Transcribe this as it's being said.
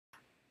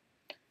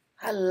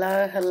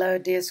Hello, hello,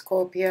 dear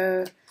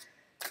Scorpio.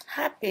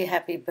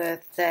 Happy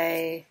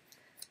birthday.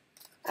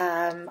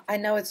 I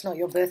know it's not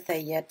your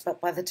birthday yet,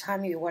 but by the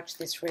time you watch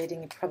this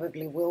reading, it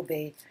probably will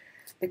be,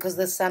 because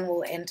the sun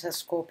will enter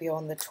Scorpio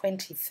on the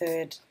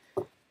 23rd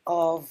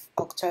of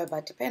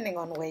October, depending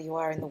on where you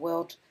are in the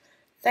world.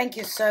 Thank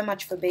you so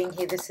much for being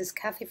here. This is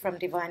Kathy from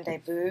Divine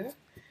Debut.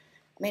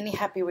 Many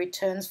happy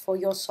returns for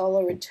your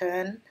solar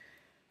return.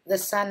 The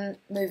sun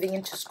moving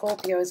into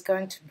Scorpio is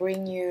going to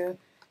bring you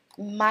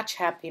much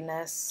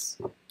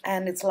happiness,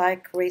 and it's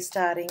like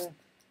restarting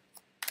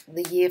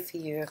the year for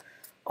you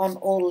on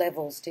all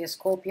levels, dear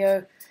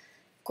Scorpio.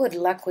 Good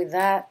luck with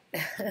that.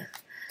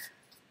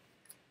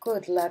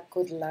 Good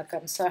luck.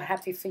 I'm so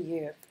happy for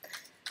you.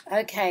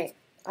 Okay,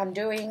 I'm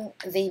doing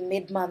the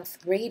mid-month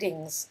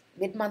readings,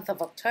 mid-month of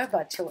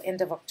October till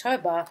end of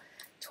October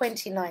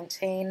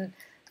 2019.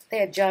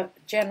 They're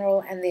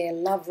general and they're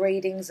love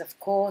readings, of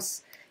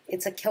course.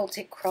 It's a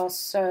Celtic cross,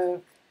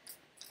 so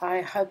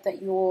I hope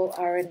that you all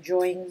are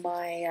enjoying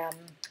my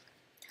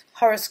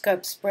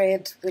horoscope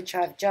spread, which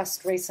I've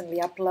just recently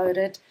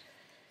uploaded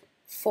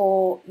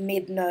for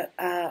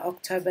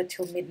mid-October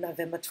till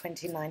mid-November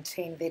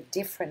 2019. They're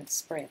different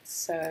spreads,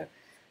 so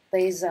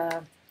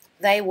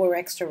they were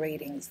extra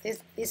readings.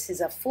 This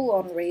is a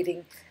full-on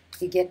reading.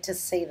 You get to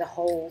see the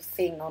whole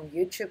thing on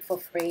YouTube for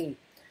free,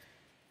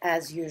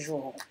 as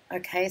usual.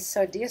 Okay,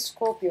 so dear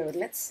Scorpio,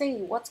 let's see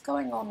what's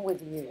going on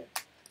with you.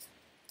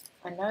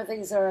 I know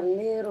these are a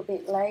little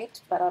bit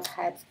late, but I've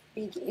had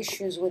big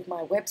issues with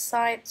my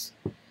website.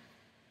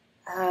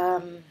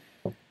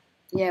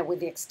 Yeah, with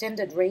the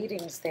extended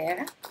readings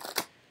there,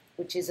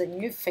 which is a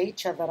new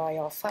feature that I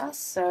offer.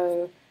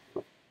 So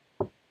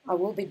I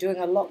will be doing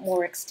a lot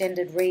more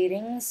extended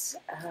readings.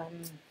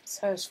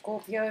 So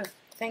Scorpio,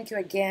 thank you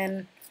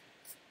again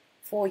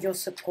for your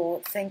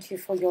support. Thank you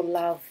for your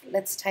love.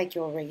 Let's take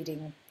your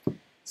reading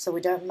so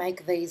we don't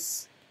make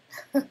these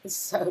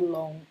so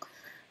long.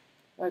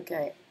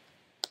 Okay.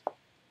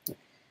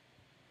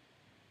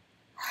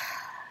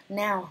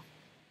 Now,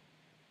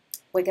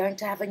 we're going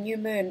to have a new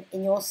moon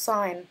in your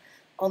sign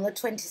on the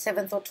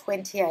 27th or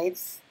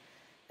 28th.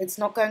 It's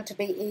not going to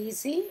be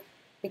easy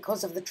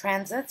because of the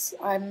transits.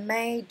 I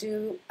may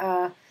do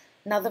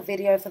another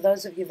video for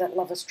those of you that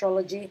love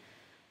astrology,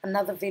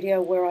 another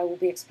video where I will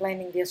be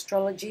explaining the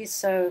astrology.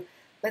 So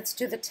let's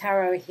do the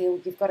tarot here.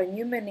 You've got a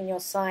new moon in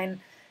your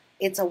sign.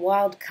 It's a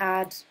wild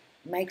card.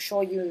 Make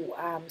sure you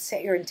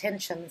set your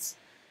intentions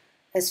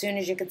as soon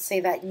as you could see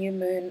that new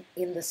moon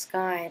in the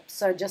sky.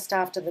 So just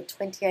after the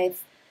 28th,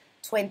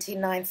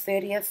 29th,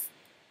 30th,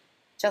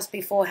 just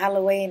before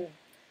Halloween.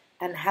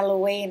 And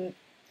Halloween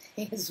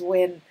is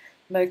when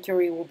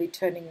Mercury will be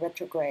turning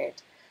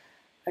retrograde.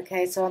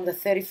 Okay, so on the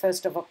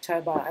 31st of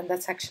October, and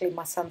that's actually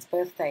my son's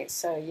birthday.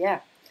 So yeah,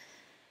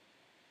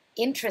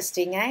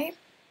 interesting, eh?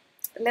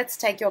 Let's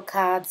take your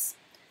cards.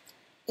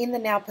 In the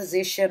now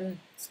position,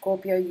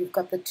 Scorpio, you've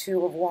got the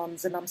Two of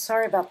Wands, and I'm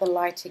sorry about the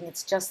lighting.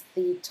 It's just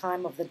the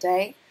time of the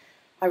day.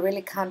 I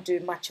really can't do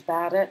much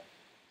about it.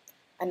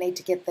 I need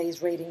to get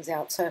these readings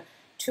out. So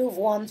Two of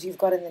Wands you've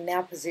got in the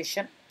now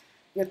position.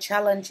 Your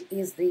challenge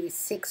is the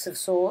Six of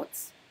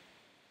Swords.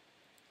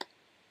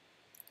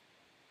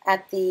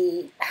 At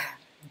the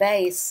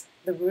base,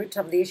 the root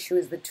of the issue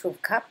is the Two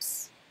of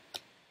Cups.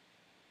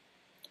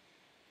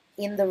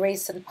 In the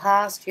recent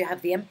past, you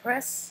have the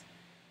Empress.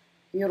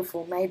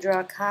 Beautiful Major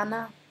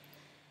Arcana.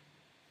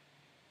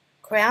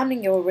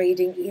 Crowning your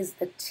reading is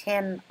the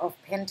Ten of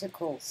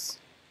Pentacles.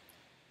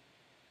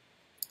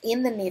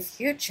 In the near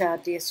future,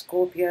 dear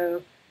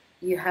Scorpio,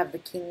 you have the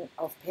King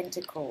of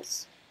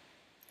Pentacles.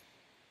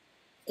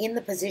 In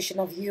the position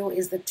of you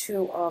is the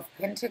Two of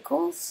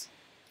Pentacles.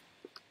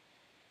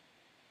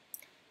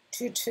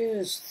 Two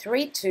twos,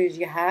 three twos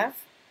you have.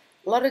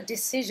 A lot of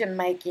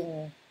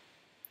decision-making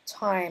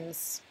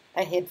times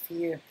ahead for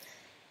you.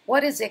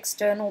 What is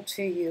external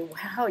to you?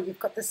 Wow, you've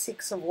got the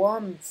Six of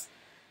Wands.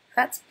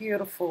 That's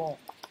beautiful.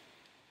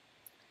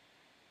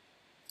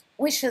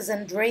 Wishes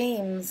and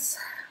dreams,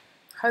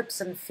 hopes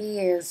and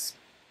fears.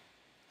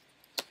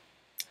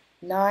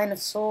 Nine of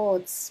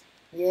Swords.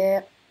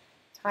 Yeah,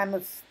 time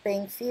of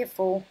being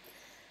fearful.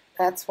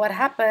 That's what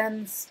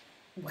happens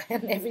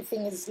when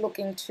everything is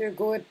looking too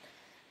good.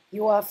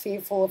 You are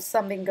fearful of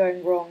something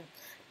going wrong.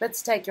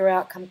 Let's take your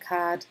outcome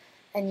card.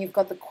 And you've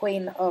got the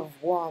Queen of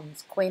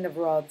Wands, Queen of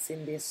Rods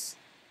in this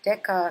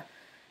deck.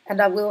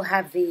 And I will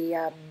have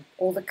the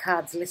all the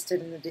cards listed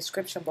in the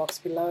description box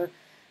below.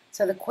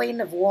 So the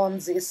Queen of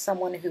Wands is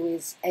someone who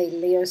is a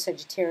Leo,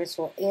 Sagittarius,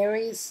 or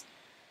Aries.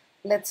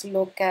 Let's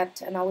look at,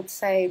 and I would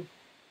say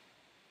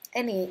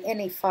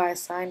any fire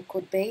sign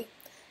could be.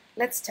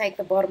 Let's take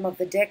the bottom of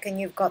the deck, and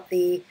you've got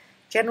the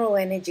general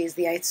energies,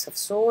 the Ace of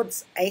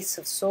Swords,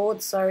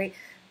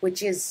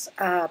 which is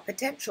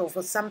potential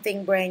for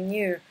something brand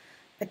new.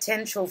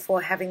 Potential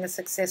for having a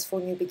successful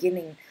new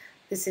beginning.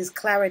 This is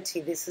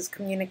clarity. This is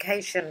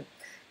communication.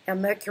 Now,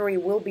 Mercury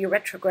will be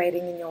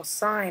retrograding in your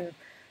sign,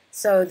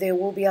 so there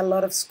will be a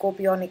lot of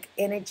Scorpionic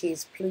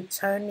energies,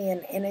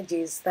 Plutonian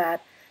energies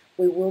that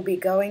we will be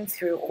going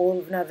through all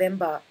of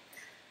November.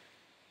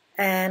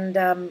 And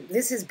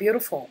this is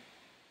beautiful.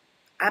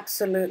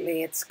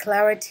 Absolutely. It's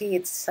clarity.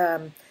 It's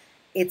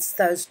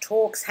those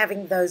talks,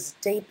 having those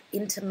deep,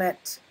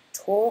 intimate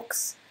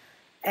talks.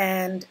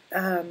 And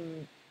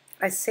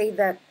I see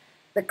that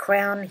the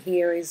crown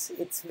here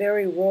it's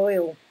very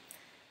royal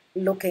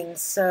looking.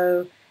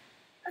 So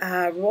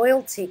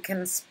royalty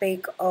can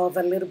speak of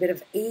a little bit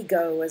of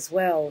ego as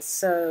well.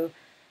 So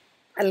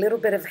a little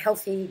bit of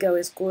healthy ego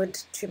is good.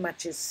 Too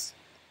much is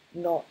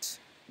not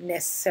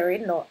necessary,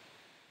 not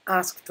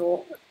asked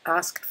for.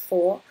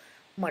 Oh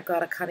my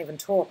God, I can't even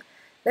talk.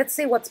 Let's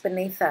see what's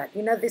beneath that.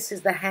 You know, this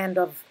is the hand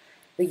of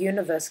the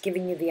universe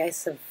giving you the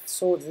Ace of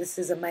Swords. This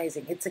is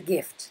amazing. It's a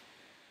gift.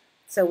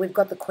 So we've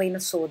got the Queen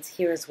of Swords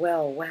here as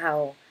well.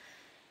 Wow.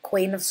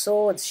 Queen of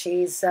Swords.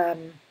 She's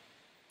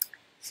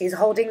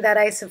holding that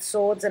Ace of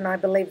Swords, and I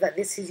believe that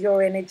this is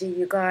your energy,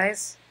 you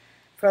guys.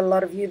 For a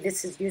lot of you,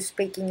 this is you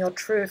speaking your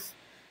truth.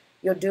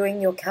 You're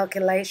doing your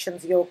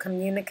calculations. You're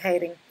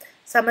communicating.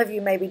 Some of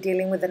you may be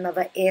dealing with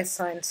another air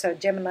sign, so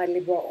Gemini,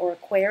 Libra, or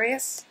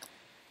Aquarius.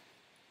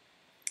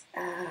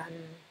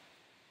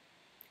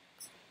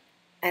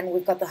 And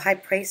we've got the High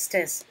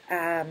Priestess.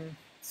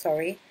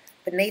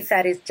 Beneath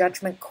that is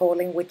Judgment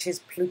Calling, which is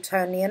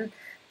Plutonian.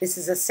 This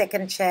is a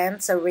second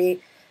chance,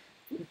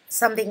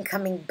 something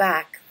coming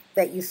back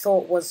that you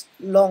thought was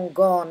long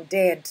gone,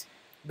 dead,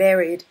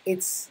 buried.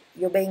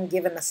 You're being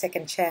given a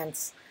second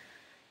chance.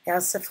 Now,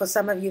 so for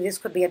some of you, this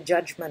could be a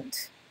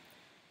judgment.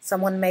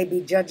 Someone may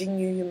be judging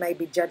you. You may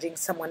be judging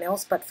someone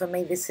else. But for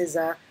me, this is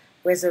a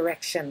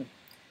resurrection,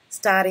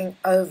 starting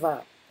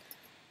over.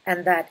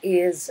 And that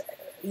is,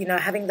 you know,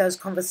 having those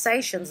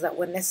conversations that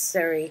were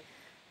necessary,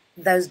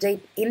 those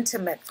deep,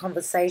 intimate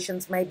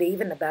conversations, maybe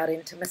even about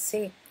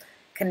intimacy,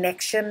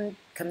 connection,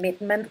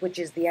 commitment, which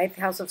is the 8th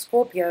house of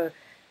Scorpio,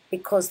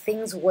 because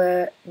things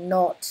were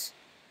not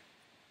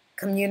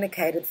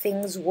communicated.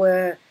 Things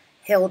were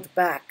held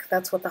back.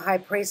 That's what the High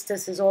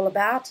Priestess is all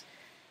about.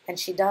 And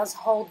she does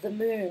hold the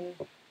moon.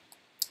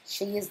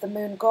 She is the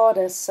moon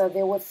goddess. So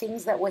there were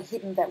things that were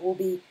hidden that will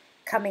be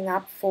coming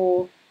up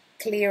for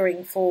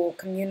clearing, for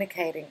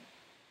communicating.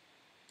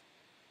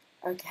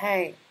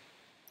 Okay.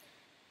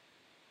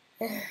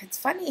 It's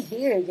funny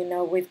here, you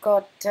know, we've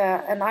got,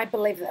 and I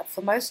believe that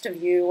for most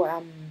of you,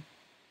 I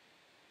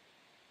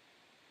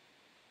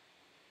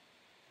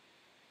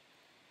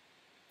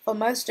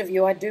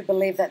do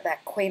believe that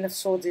that Queen of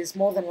Swords is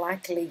more than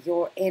likely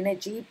your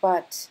energy,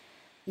 but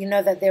you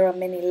know that there are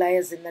many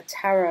layers in the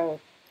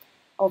tarot,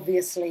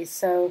 obviously,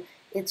 so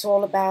it's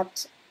all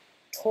about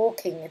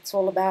talking. It's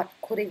all about,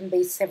 could even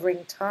be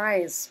severing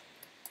ties.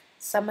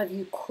 Some of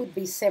you could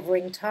be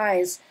severing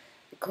ties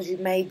because you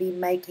may be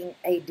making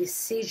a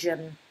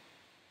decision.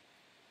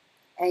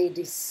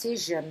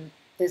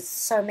 There's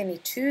so many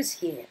twos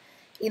here.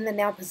 In the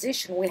now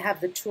position, we have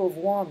the Two of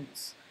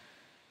Wands.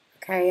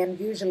 Okay, and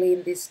usually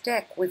in this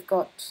deck, we've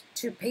got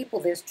two people.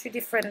 There's two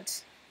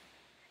different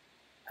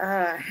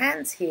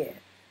hands here,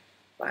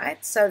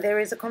 right? So there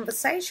is a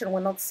conversation.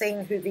 We're not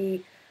seeing who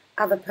the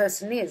other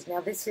person is.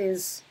 Now, this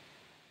is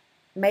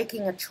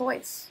making a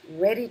choice,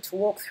 ready to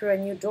walk through a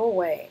new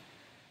doorway.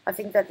 I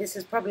think that this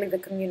is probably the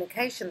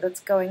communication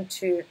that's going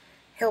to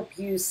help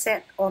you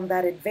set on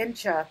that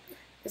adventure.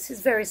 This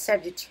is very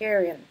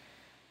Sagittarian.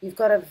 You've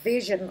got a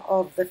vision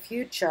of the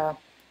future,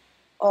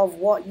 of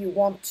what you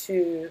want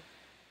to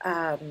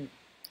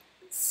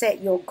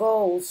set your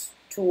goals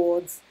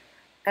towards,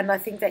 and I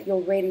think that you're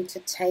ready to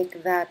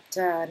take that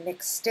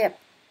next step.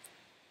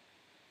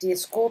 Dear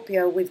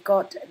Scorpio, we've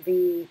got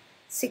the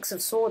Six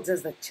of Swords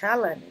as the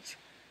challenge.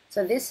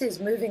 So this is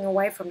moving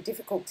away from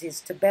difficulties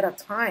to better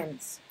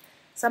times.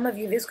 Some of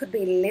you, this could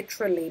be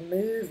literally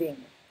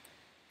moving,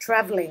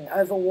 traveling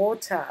over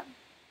water,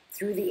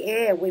 through the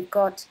air. We've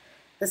got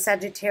the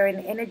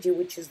Sagittarian energy,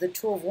 which is the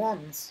Two of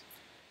Wands.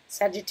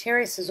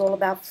 Sagittarius is all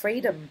about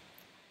freedom.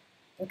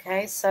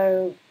 Okay,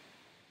 so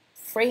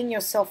freeing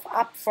yourself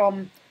up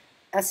from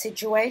a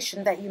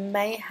situation that you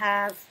may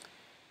have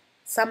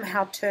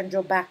somehow turned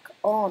your back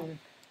on.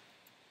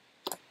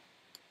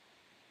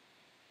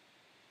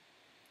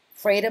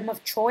 Freedom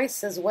of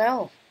choice as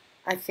well,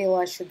 I feel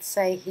I should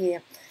say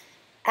here.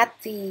 At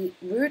the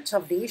root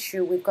of the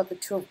issue, we've got the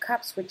Two of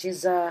Cups, which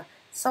is a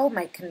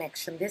soulmate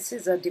connection. This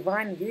is a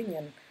divine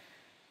union.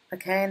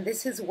 Okay, and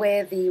this is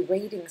where the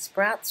reading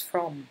sprouts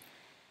from.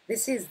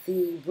 This is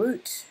the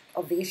root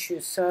of the issue.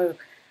 So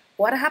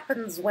what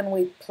happens when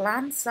we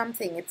plant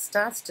something? It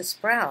starts to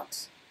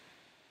sprout.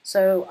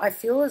 So I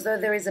feel as though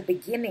there is a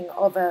beginning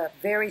of a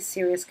very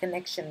serious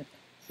connection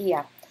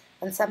here.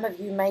 And some of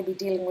you may be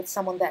dealing with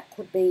someone that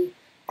could be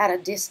at a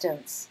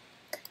distance.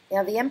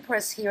 Now, the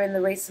Empress here in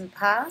the recent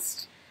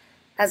past,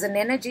 as an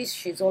energy,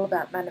 she's all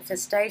about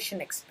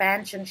manifestation,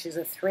 expansion. She's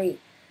a 3.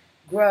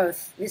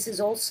 Growth. This is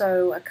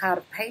also a card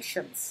of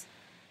patience.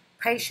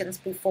 Patience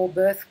before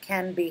birth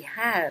can be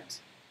had.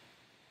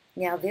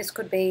 Now, this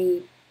could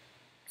be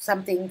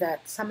something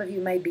that some of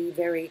you may be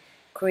very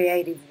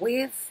creative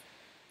with.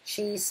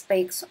 She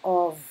speaks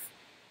of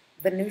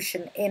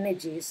Venusian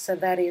energies, so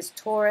that is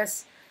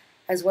Taurus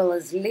as well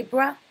as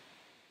Libra.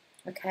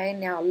 Okay,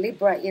 now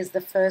Libra is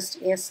the first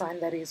air sign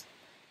that is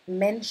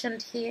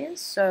mentioned here,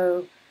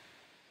 so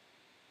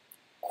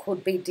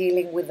could be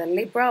dealing with a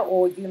Libra,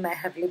 or you may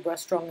have Libra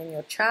strong in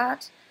your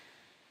chart.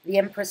 The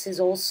Empress is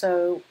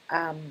also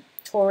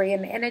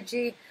Taurian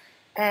energy,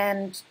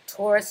 and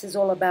Taurus is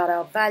all about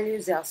our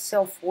values, our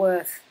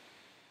self-worth.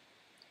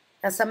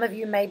 Now, some of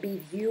you may be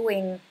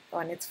viewing,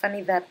 and it's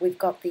funny that we've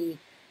got the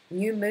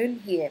new moon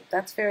here.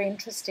 That's very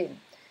interesting.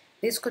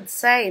 This could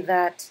say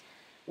that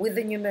with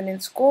the new moon in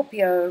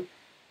Scorpio,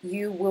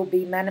 you will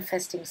be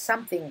manifesting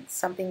something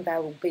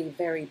that will be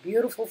very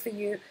beautiful for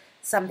you,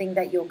 something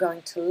that you're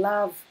going to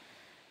love.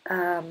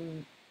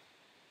 And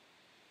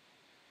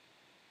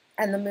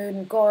the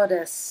moon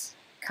goddess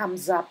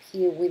comes up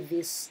here with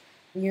this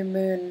new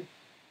moon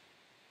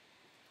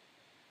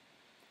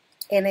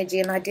energy.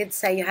 And I did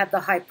say you have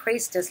the high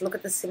priestess. Look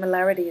at the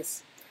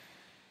similarities.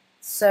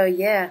 So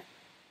yeah,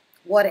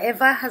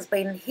 whatever has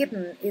been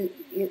hidden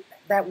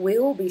that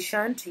will be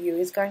shown to you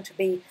is going to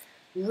be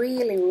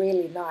really,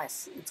 really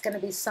nice. It's going to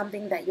be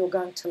something that you're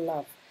going to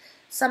love.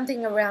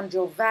 Something around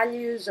your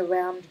values,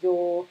 around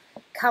your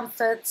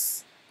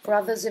comforts for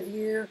others of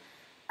you.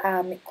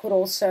 It could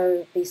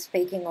also be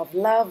speaking of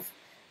love,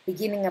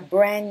 beginning a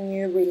brand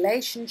new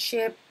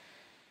relationship.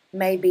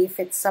 Maybe if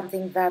it's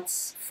something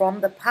that's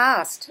from the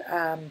past,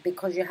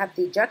 because you have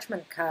the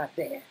Judgment card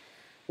there,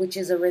 which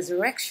is a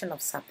resurrection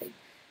of something.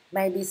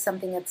 Maybe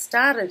something had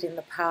started in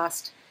the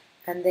past,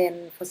 and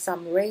then for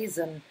some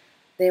reason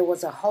there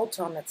was a halt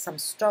on it, some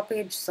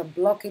stoppage, some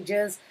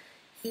blockages.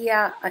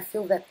 Here I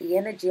feel that the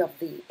energy of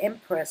the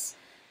Empress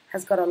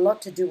has got a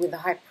lot to do with the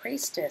High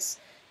Priestess.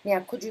 Now,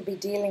 could you be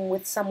dealing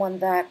with someone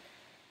that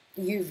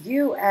you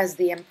view as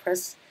the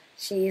Empress?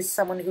 She is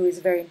someone who is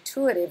very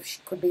intuitive.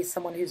 She could be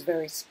someone who's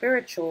very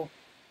spiritual.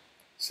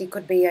 She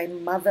could be a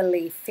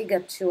motherly figure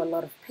to a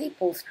lot of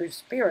people through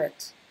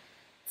spirit,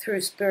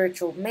 through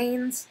spiritual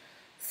means,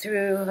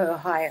 through her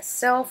higher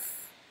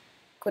self.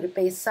 Could it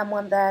be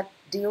someone that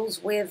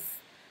deals with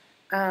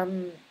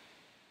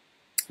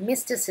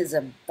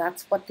mysticism?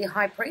 That's what the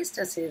High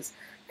Priestess is.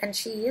 And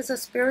she is a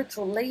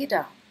spiritual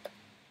leader.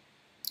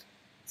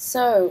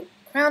 So,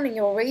 crowning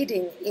your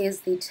reading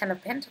is the Ten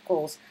of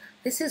Pentacles.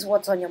 This is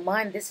what's on your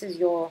mind. This is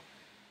your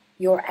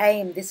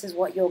aim. This is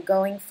what you're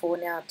going for.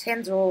 Now,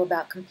 tens are all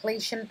about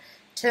completion,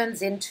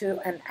 turns into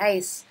an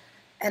ace.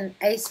 And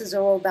aces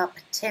are all about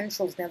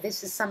potentials. Now,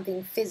 this is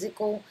something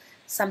physical,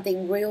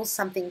 something real,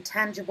 something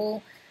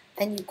tangible.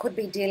 And you could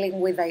be dealing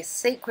with a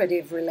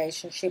secretive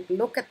relationship.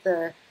 Look at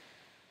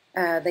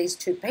these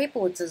two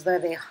people. It's as though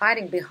they're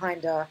hiding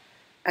behind a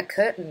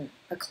curtain,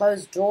 a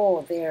closed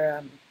door.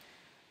 They're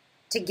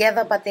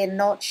together, but they're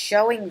not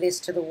showing this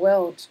to the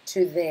world,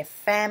 to their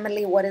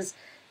family. What is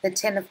the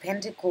Ten of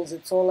Pentacles?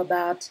 It's all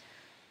about,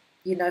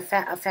 you know,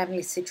 a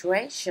family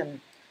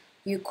situation.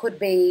 You could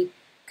be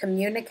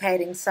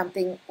communicating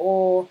something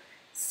or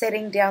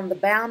setting down the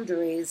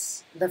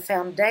boundaries, the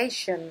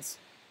foundations.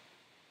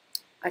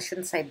 I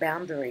shouldn't say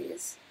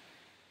boundaries.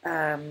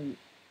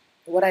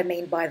 What I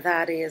mean by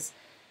that is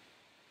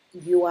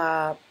you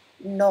are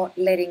not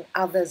letting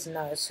others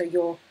know. So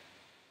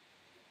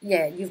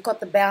you've got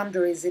the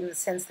boundaries in the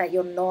sense that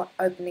you're not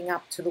opening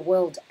up to the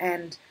world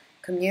and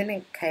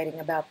communicating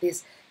about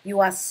this. You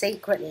are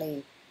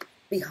secretly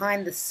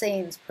behind the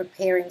scenes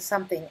preparing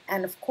something.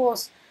 And of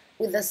course,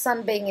 with the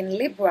sun being in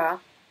Libra,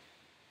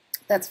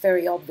 that's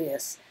very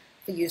obvious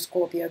for you,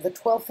 Scorpio. The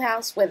 12th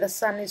house, where the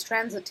sun is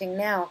transiting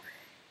now,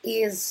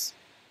 is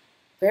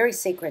very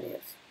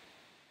secretive.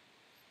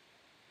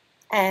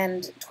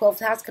 And 12th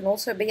house can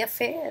also be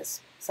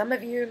affairs. Some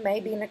of you may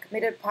be in a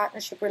committed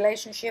partnership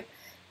relationship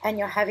and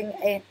you're having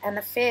an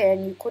affair,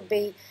 and you could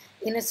be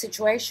in a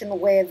situation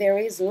where there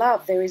is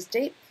love, there is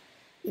deep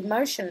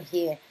emotion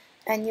here,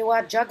 and you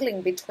are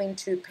juggling between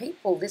two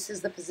people. This is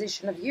the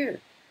position of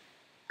you.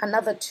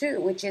 Another two,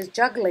 which is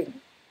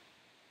juggling.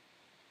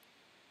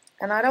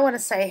 And I don't want to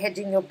say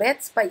hedging your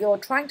bets, but you're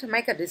trying to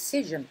make a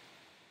decision.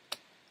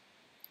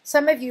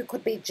 Some of you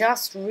could be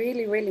just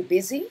really, really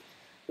busy.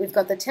 We've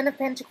got the Ten of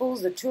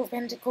Pentacles, the Two of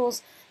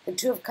Pentacles. The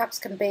Two of Cups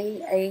can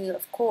be,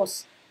 of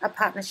course, a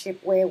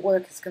partnership where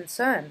work is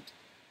concerned.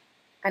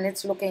 And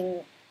it's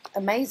looking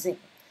amazing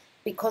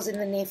because in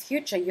the near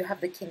future you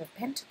have the King of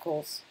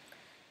Pentacles.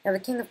 Now the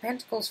King of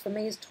Pentacles for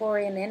me is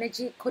Taurian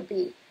energy. It could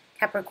be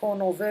Capricorn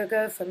or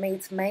Virgo. For me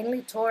it's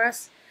mainly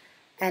Taurus.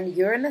 And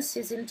Uranus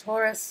is in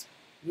Taurus.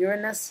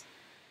 Uranus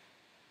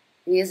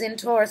is in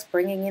Taurus,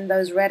 bringing in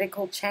those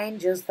radical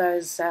changes,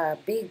 those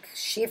big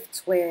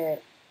shifts where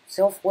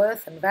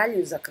self-worth and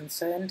values are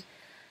concerned.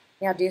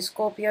 Now, dear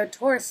Scorpio,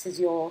 Taurus is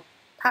your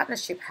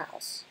partnership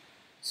house.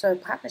 So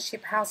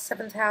partnership house,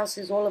 7th house,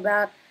 is all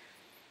about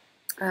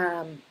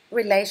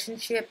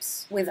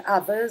relationships with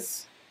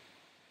others,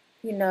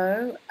 you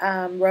know,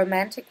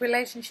 romantic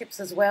relationships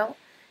as well.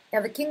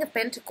 Now, the King of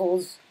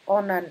Pentacles,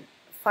 on a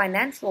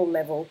financial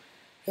level,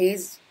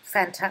 he's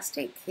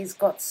fantastic. He's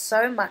got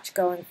so much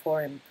going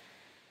for him.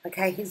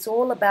 Okay, he's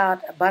all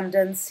about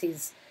abundance,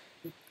 his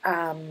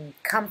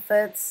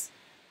comforts.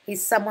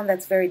 He's someone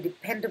that's very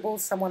dependable,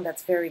 someone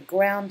that's very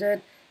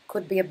grounded.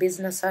 could be a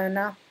business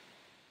owner.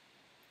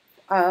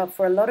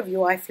 For a lot of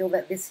you, I feel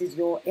that this is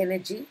your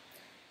energy.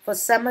 For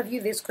some of you,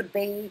 this could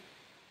be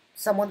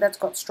someone that's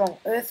got strong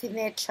earth in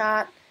their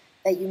chart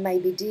that you may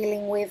be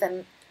dealing with.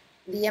 And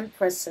the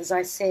Empress, as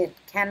I said,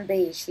 can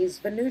be, she's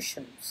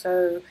Venusian.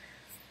 So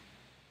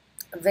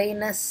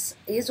Venus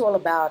is all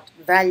about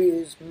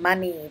values,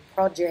 money,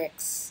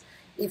 projects.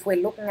 If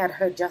we're looking at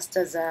her just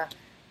as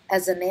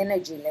an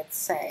energy, let's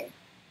say.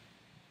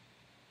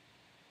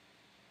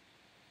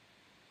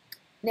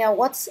 Now,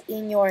 what's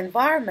in your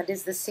environment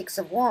is the Six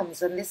of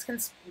Wands, and this can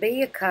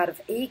be a card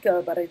of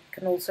ego, but it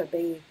can also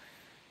be,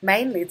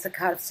 mainly, it's a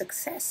card of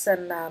success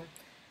and,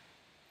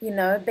 you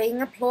know,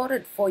 being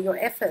applauded for your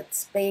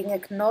efforts, being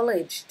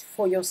acknowledged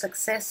for your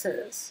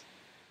successes.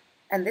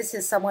 And this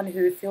is someone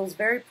who feels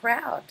very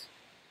proud.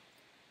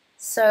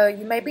 So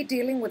you may be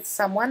dealing with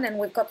someone, and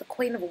we've got the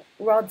Queen of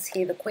Rods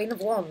here, the Queen of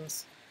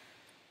Wands,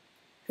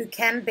 who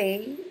can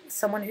be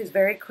someone who's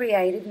very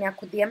creative. Now,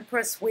 could the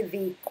Empress with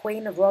the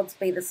Queen of Rods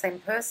be the same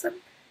person?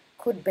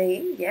 Could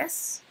be,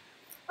 yes.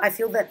 I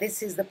feel that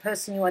this is the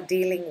person you are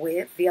dealing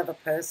with, the other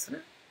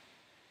person.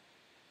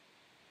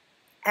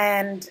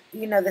 And,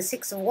 you know, the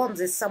Six of Wands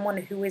is someone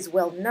who is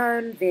well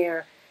known.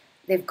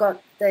 They've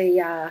got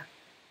a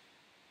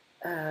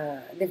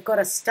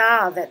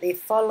star that they're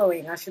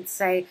following, I should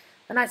say.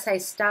 When I say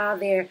star,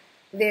 they're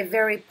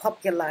very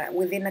popular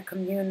within a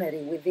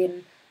community,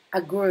 within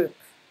a group.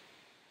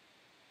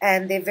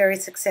 And they're very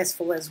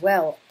successful as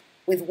well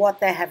with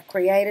what they have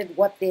created,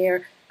 what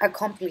they're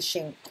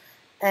accomplishing.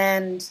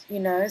 And, you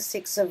know,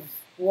 Six of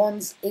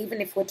Wands,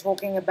 even if we're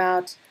talking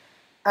about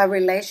a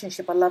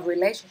relationship, a love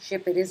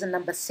relationship, it is a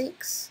number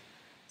 6.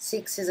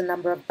 6 is a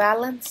number of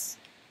balance.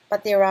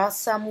 But there are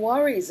some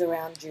worries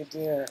around you,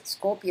 dear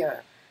Scorpio.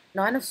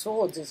 9 of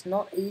Swords is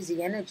not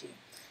easy energy.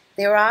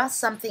 There are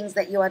some things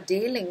that you are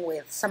dealing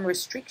with, some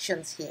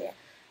restrictions here.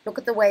 Look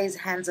at the way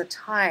his hands are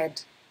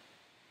tied.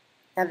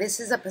 Now, this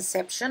is a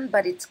perception,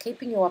 but it's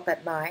keeping you up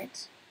at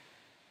night.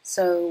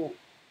 So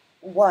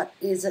what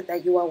is it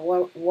that you are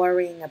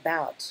worrying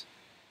about?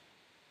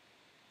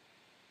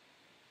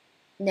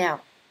 Now,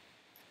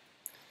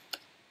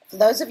 for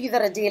those of you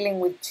that are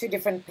dealing with two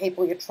different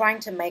people, you're trying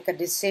to make a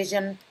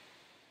decision.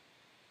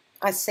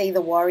 I see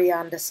the worry, I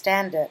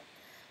understand it.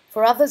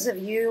 For others of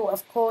you,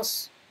 of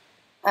course,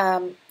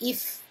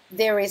 if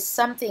there is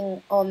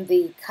something on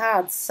the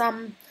cards,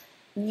 some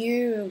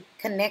new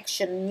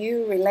connection,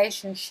 new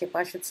relationship,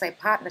 I should say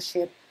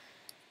partnership,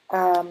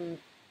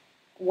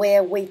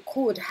 where we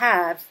could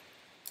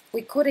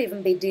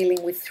even be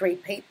dealing with 3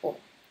 people,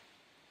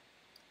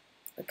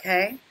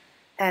 okay?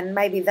 And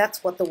maybe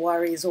that's what the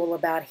worry is all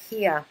about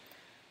here.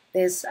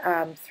 There's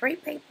 3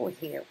 people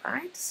here,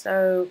 right?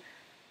 So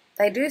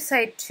they do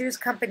say 2's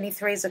company,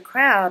 3's a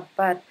crowd,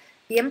 but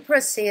the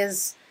Empress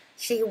is,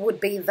 she would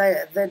be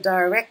the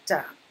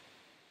director,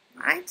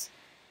 right?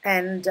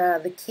 And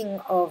the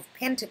King of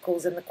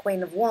Pentacles and the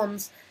Queen of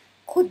Wands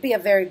could be a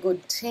very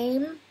good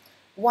team.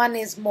 One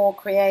is more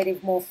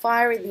creative, more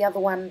fiery. The other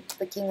one,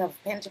 the King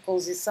of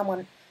Pentacles, is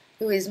someone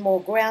who is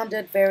more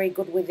grounded, very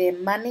good with their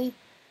money.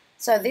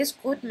 So this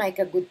could make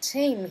a good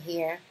team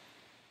here.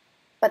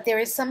 But there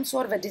is some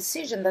sort of a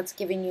decision that's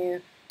giving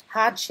you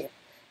hardship.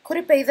 Could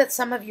it be that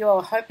some of you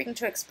are hoping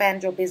to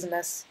expand your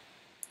business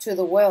to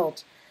the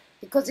world?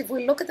 Because if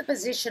we look at the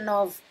position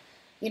of,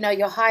 you know,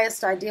 your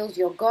highest ideals,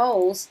 your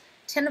goals,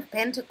 10 of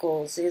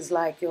Pentacles is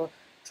like you're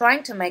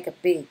trying to make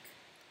it big.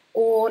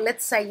 Or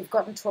let's say you've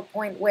gotten to a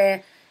point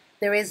where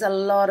there is a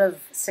lot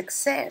of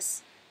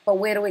success, but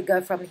where do we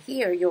go from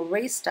here? You're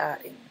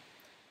restarting.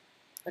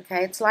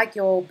 Okay, it's like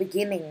you're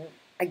beginning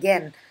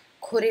again.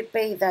 Could it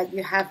be that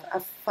you have a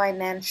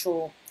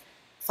financial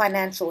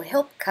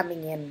help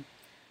coming in?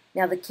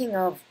 Now, the King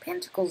of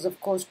Pentacles, of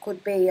course,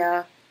 could be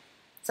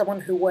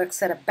someone who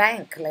works at a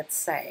bank, let's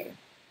say.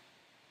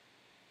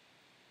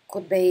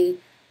 Could be,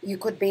 you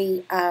could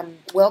be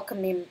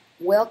welcoming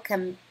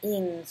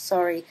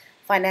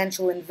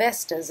financial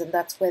investors, and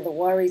that's where the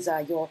worries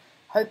are. You're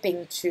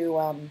hoping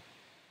to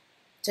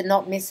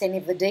not miss any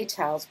of the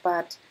details,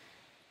 but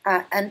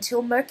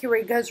until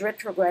Mercury goes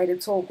retrograde,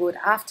 it's all good.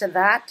 After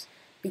that,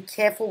 be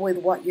careful with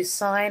what you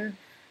sign.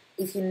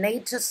 If you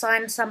need to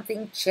sign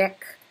something,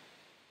 check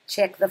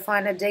the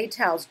finer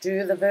details.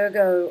 Do the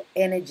Virgo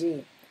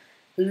energy.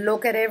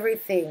 Look at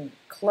everything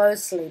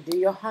closely. Do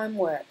your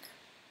homework.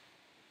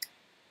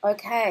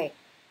 Okay,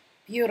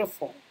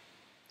 beautiful.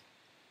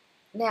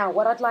 Now,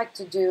 what I'd like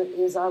to do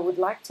is I would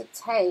like to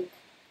take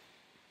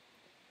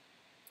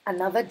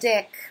another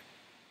deck.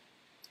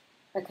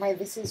 Okay,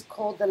 this is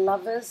called the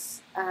Lover's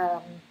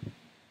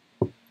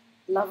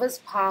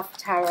Path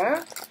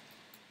Tarot.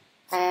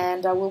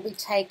 And I will be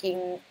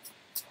taking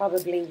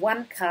probably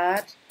one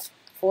card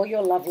for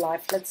your love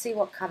life. Let's see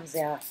what comes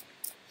out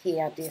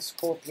here, dear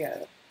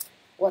Scorpio.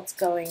 What's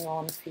going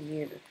on for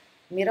you?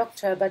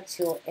 Mid-October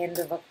till end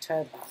of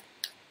October.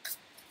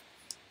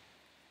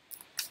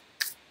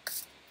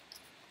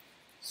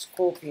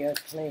 Scorpio,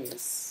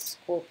 please.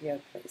 Scorpio,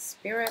 please.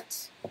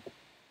 Spirit.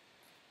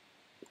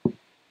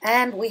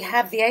 And we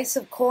have the Ace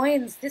of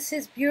Coins. This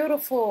is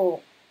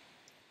beautiful.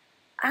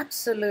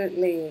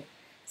 Absolutely.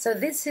 So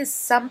this is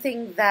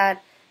something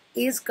that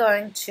is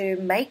going to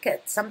make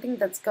it, something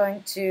that's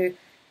going to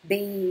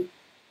be,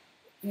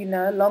 you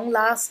know,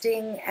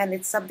 long-lasting, and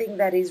it's something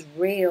that is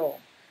real.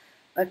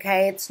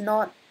 Okay, it's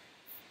not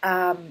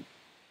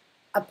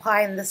a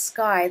pie in the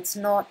sky. It's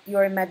not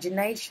your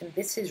imagination.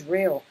 This is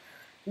real.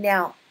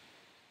 Now,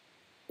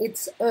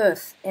 it's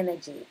earth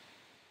energy,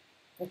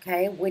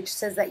 okay, which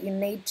says that you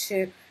need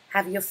to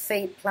have your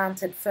feet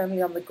planted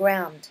firmly on the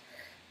ground.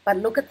 But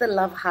look at the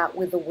love heart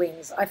with the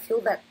wings. I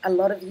feel that a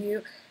lot of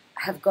you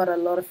have got a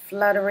lot of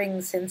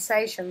fluttering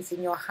sensations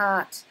in your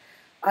heart.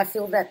 I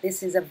feel that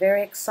this is a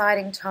very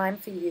exciting time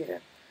for you.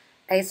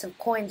 Ace of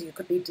Coins, you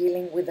could be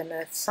dealing with an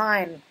earth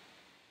sign.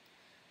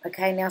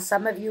 Okay, now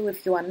some of you,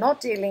 if you are not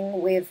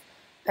dealing with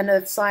an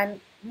earth sign,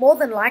 more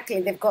than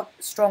likely they've got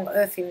strong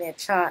earth in their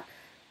chart.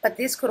 But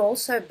this could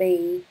also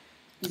be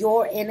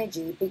your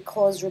energy,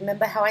 because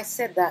remember how I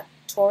said that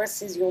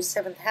Taurus is your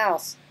 7th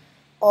house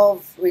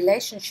of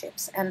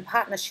relationships and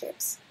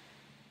partnerships.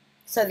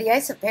 So the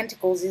Ace of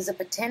Pentacles is a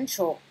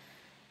potential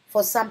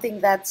for something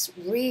that's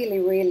really,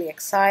 really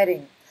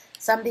exciting,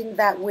 something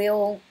that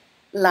will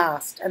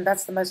last, and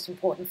that's the most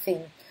important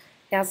thing.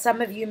 Now,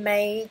 some of you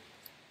may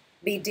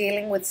be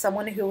dealing with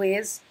someone who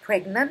is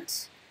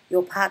pregnant.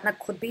 Your partner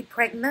could be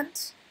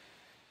pregnant,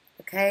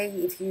 okay,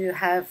 if you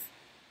have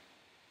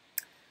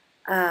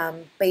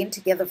been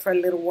together for a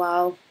little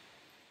while.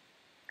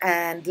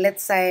 And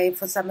let's say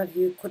for some of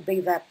you, could be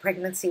that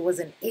pregnancy was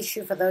an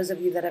issue. For those of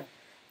you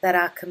that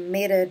are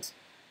committed,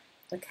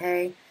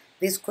 okay,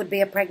 this could be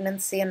a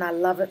pregnancy, and I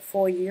love it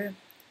for you,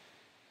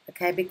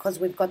 okay, because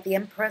we've got the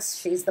Empress.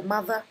 She's the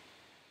mother.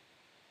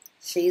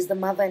 She's the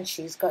mother, and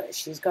she's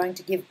going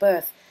to give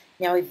birth.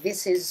 Now, if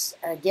this is,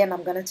 again,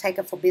 I'm going to take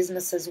it for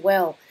business as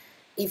well.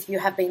 If you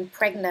have been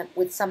pregnant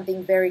with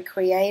something very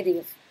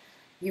creative,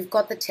 you've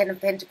got the 10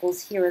 of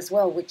Pentacles here as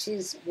well, which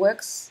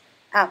works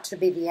out to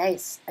be the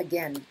ace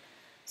again.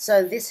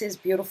 So this is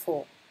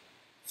beautiful,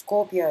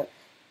 Scorpio.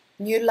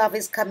 New love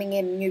is coming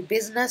in, new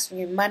business,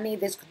 new money.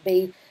 This could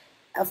be,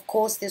 of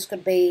course, this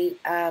could be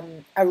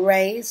a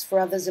raise for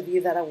others of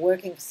you that are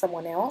working for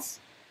someone else.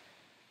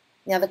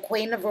 Now, the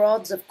Queen of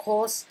Rods, of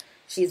course,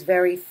 she's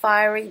very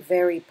fiery,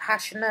 very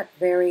passionate,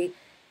 very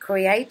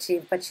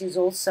creative, but she's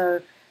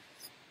also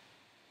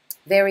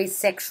very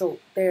sexual.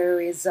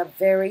 There is a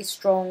very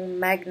strong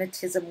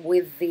magnetism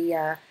with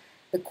the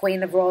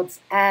Queen of Rods,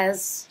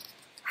 as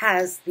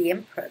has the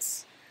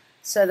Empress.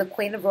 So the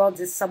Queen of Rods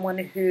is someone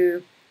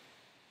who,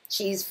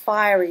 she's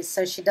fiery,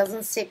 so she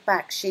doesn't sit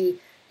back. She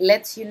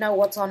lets you know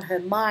what's on her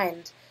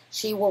mind.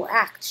 She will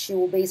act. She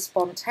will be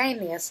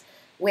spontaneous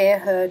where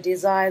her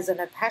desires and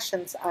her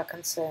passions are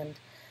concerned.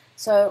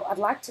 So I'd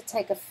like to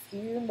take a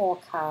few more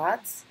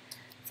cards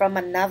from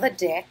another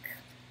deck.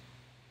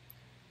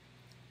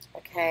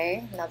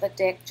 Okay, another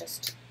deck,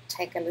 just to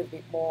take a little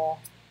bit more,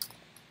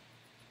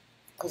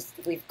 because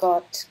we've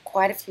got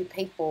quite a few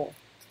people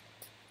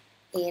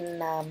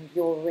in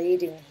your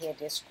reading here,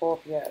 dear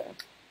Scorpio.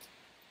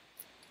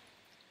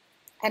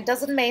 And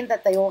doesn't mean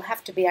that they all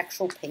have to be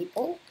actual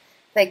people.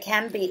 They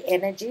can be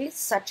energies,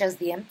 such as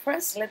the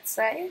Empress, let's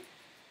say.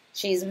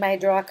 She's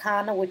Major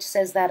Arcana, which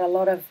says that a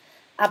lot of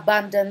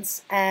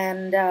abundance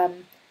and,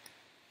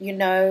 you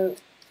know,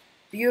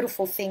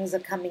 beautiful things are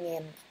coming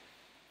in.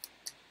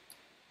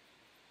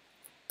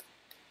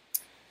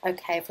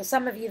 Okay, for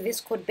some of you,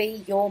 this could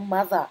be your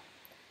mother.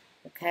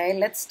 Okay,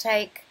 let's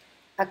take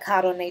a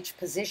card on each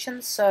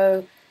position.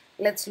 So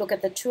let's look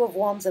at the Two of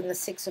Wands and the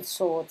Six of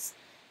Swords.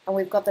 And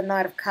we've got the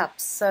Knight of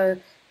Cups. So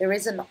there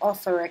is an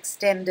offer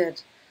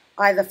extended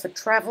either for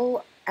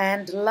travel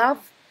and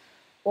love,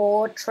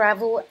 or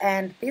travel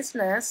and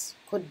business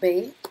could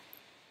be.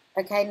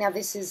 Okay, now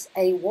this is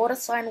a water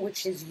sign,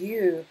 which is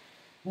you,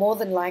 more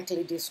than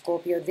likely, dear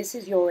Scorpio. This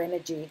is your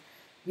energy.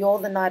 You're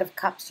the Knight of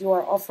Cups. You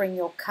are offering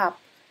your cup.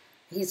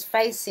 He's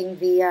facing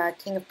the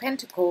King of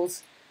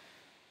Pentacles,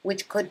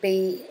 which could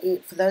be,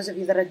 for those of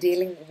you that are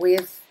dealing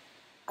with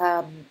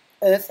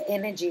earth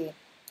energy,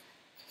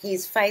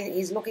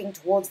 he's looking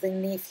towards the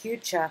near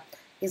future.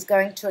 He's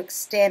going to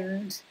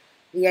extend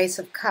the Ace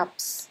of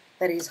Cups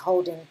that he's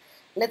holding.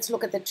 Let's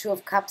look at the Two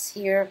of Cups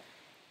here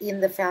in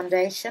the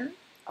foundation.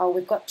 Oh,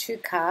 we've got two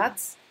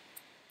cards.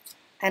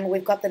 And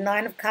we've got the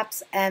Nine of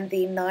Cups and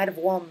the Knight of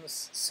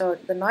Wands. So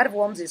the Knight of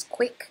Wands is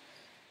quick,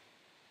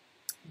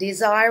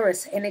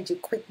 desirous energy,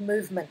 quick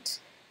movement,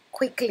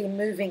 quickly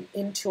moving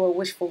into a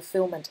wish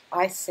fulfillment,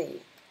 I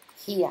see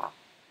here.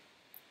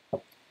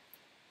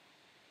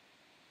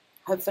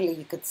 Hopefully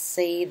you could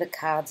see the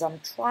cards.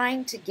 I'm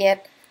trying to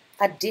get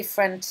a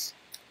different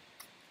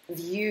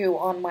view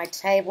on my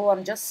table.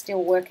 I'm just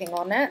still working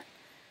on it.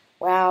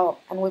 Wow,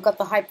 and we've got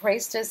the High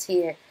Priestess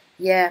here.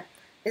 Yeah,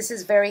 this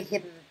is very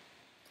hidden.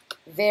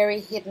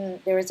 Very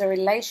hidden. There is a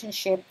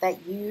relationship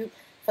that you,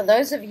 for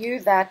those of you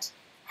that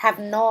have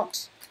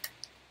not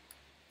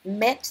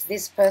met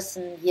this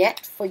person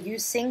yet, for you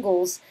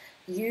singles,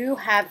 you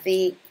have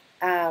the,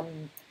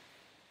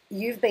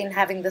 you've been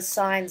having the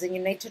signs, and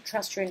you need to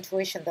trust your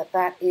intuition that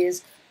that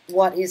is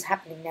what is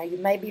happening. Now, you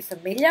may be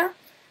familiar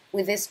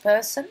with this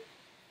person,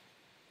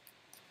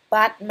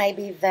 but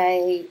maybe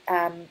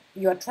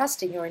you're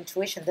trusting your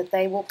intuition that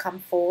they will come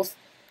forth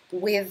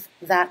with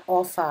that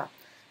offer.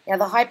 Now,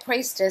 the High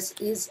Priestess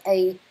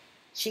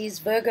she's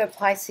Virgo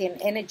Piscean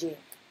energy.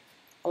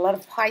 A lot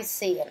of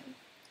Piscean.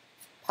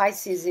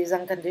 Pisces is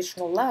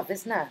unconditional love,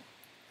 isn't it?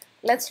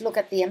 Let's look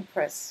at the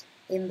Empress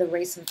in the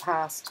recent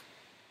past.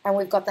 And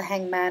we've got the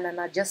Hangman, and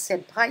I just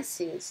said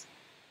Pisces.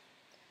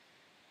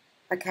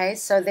 Okay,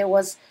 so there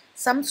was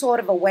some sort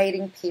of a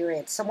waiting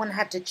period. Someone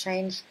had to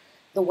change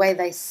the way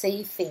they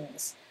see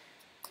things.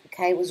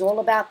 Okay, it was all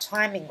about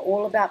timing,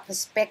 all about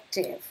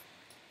perspective,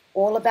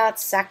 all about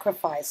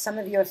sacrifice. Some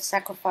of you have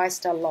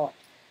sacrificed a lot.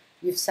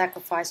 You've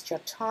sacrificed your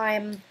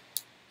time,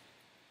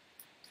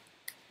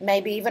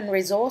 maybe even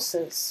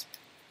resources.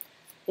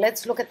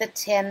 Let's look at the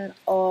 10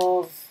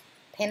 of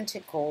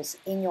Pentacles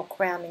in your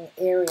crowning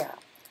area.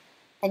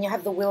 And you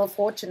have the Wheel of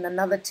Fortune,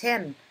 another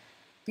 10.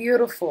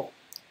 Beautiful.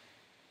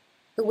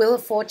 The Wheel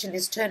of Fortune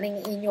is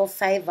turning in your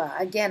favor.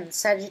 Again,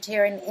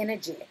 Sagittarian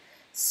energy.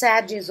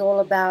 Sag is all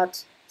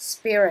about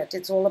spirit.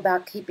 It's all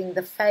about keeping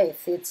the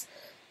faith. It's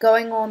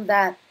going on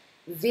that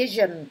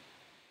vision,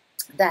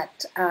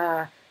 that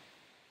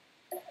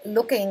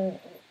looking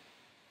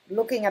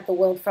at the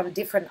world from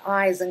different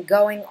eyes and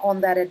going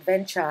on that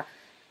adventure,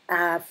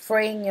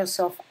 freeing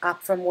yourself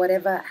up from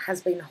whatever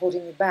has been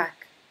holding you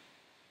back.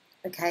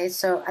 Okay,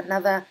 so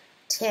another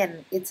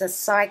 10. It's a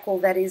cycle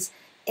that is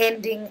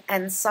ending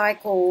and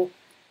cycle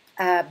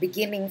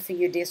beginning for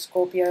you, dear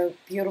Scorpio.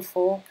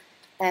 Beautiful.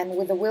 And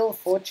with the Wheel of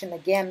Fortune,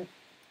 again,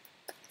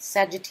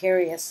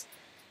 Sagittarius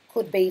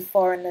could be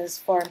foreigners,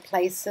 foreign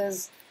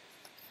places.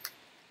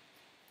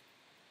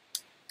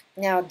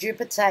 Now,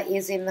 Jupiter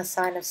is in the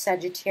sign of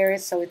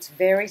Sagittarius, so it's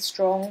very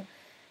strong.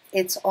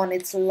 It's on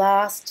its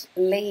last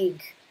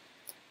league,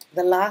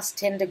 the last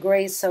 10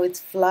 degrees, so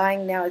it's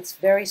flying now. It's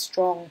very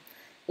strong.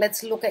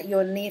 Let's look at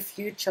your near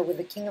future with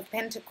the King of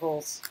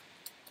Pentacles.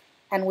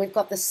 And we've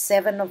got the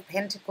 7 of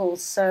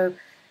Pentacles, so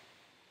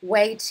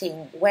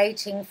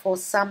waiting for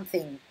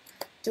something.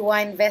 Do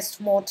I invest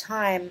more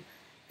time?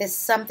 There's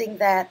something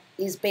that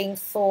is being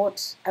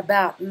thought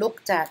about,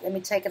 looked at. Let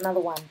me take another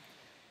one.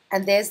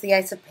 And there's the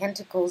Ace of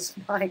Pentacles.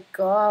 My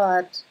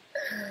God.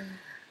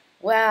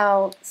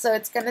 Wow. So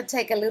it's going to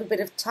take a little bit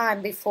of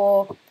time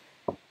before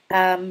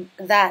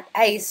that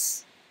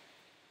ace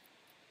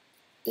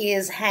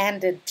is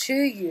handed to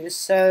you.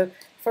 So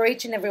for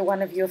each and every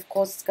one of you, of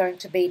course, it's going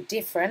to be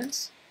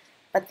different.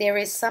 But there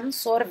is some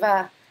sort of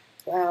a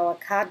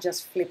card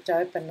just flipped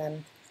open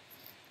and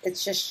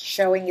it's just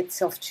showing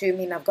itself to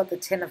me. And I've got the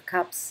 10 of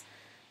Cups.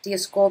 Dear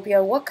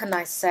Scorpio, what can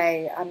I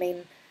say? I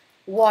mean,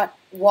 what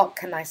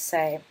can I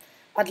say?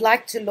 I'd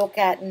like to look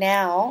at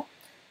now,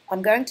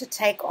 I'm going to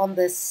take on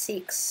the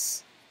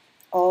 6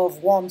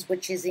 of Wands,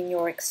 which is in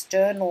your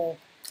external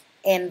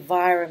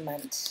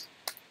environment.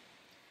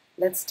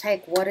 Let's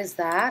take, what is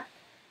that?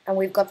 And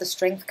we've got the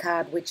Strength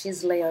card, which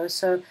is Leo.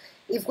 So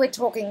if we're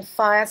talking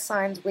fire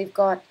signs, we've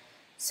got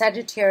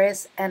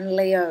Sagittarius and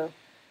Leo.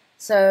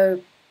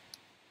 So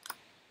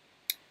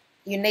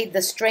you need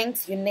the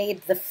strength, you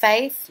need the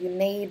faith, you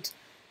need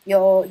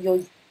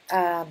you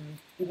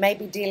may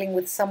be dealing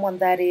with someone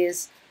that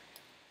is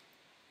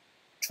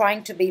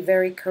trying to be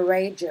very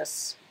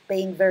courageous,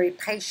 being very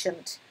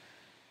patient.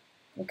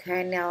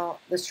 Okay, now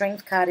the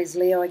Strength card is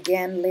Leo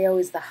again. Leo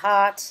is the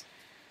heart.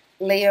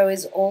 Leo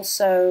is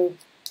also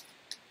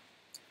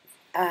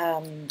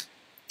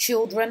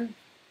children.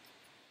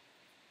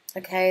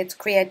 Okay, it's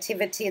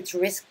creativity, it's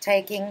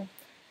risk-taking,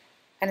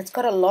 and it's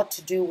got a lot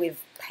to do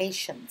with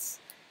patience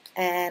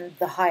and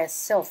the higher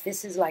self.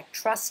 This is like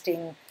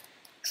trusting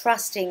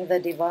the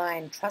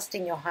divine,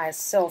 trusting your higher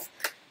self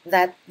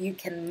that you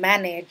can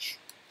manage.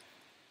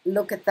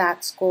 Look at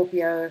that,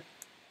 Scorpio.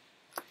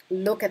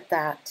 Look at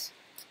that.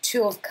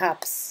 2 of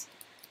Cups.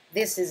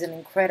 This is an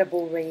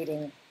incredible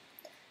reading.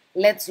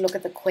 Let's look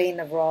at the Queen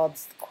of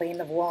Rods, the Queen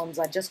of Wands.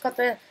 I just got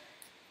the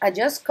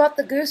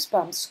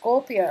goosebumps,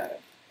 Scorpio,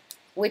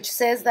 which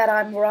says that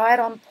I'm right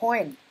on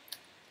point.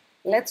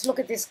 Let's look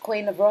at this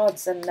Queen of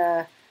Rods, and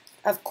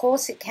of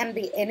course it can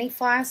be any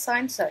fire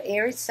sign, so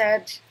Aries,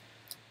 Sag,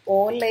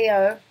 or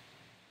Leo.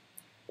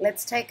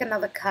 Let's take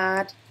another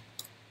card,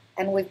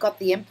 and we've got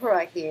the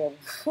Emperor here.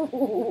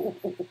 Oh,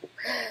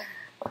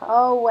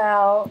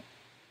 wow.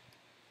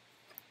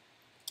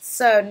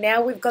 So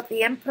now we've got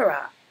the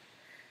Emperor.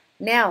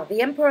 Now,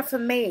 the Emperor for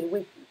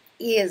me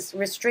is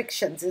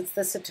restrictions. It's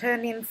the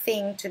Saturnian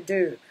thing to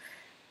do.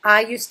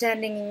 Are you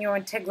standing in your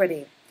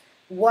integrity?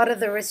 What are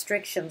the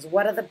restrictions?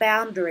 What are the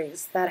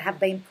boundaries that have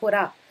been put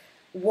up?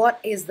 What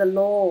is the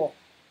law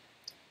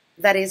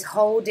that is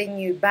holding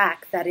you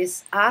back, that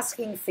is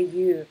asking for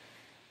you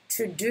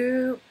to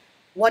do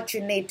what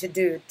you need to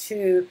do,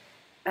 to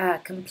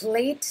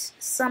complete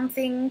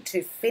something,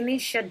 to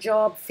finish a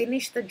job,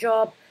 finish the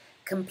job,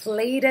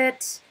 complete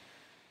it.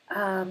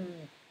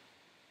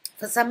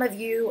 For some of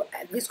you,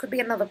 this could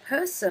be another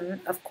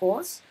person, of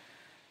course.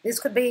 This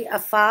could be a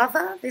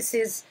father. This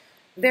is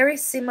very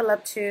similar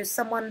to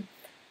someone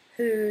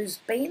who's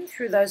been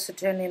through those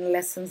Saturnian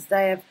lessons.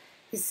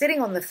 He's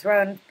sitting on the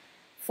throne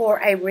for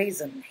a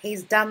reason.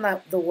 He's done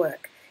the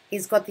work.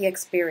 He's got the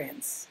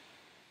experience.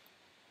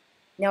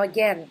 Now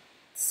again,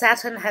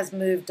 Saturn has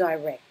moved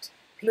direct.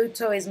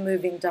 Pluto is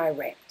moving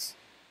direct.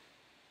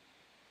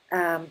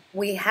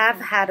 We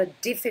have had a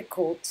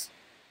difficult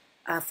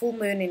full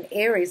moon in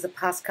Aries the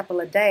past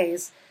couple of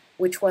days,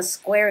 which was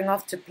squaring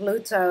off to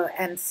Pluto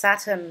and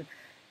Saturn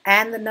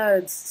and the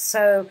nodes.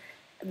 So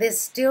there's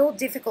still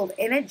difficult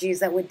energies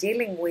that we're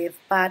dealing with,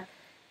 but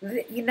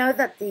you know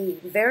that the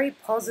very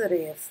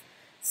positive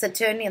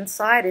Saturnian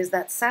side is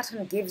that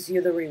Saturn gives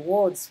you the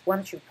rewards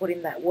once you put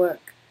in that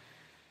work.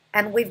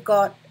 And we've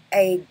got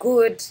a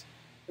good,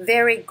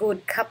 very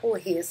good couple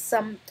here,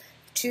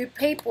 two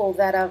people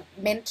that are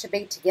meant to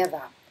be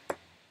together.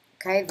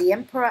 Okay, the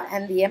Emperor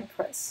and the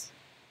Empress.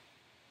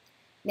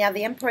 Now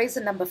the Emperor is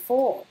a number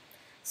 4.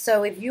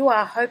 So if you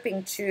are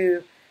hoping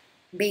to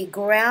be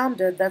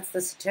grounded, that's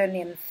the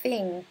Saturnian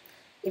thing.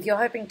 If you're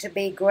hoping to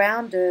be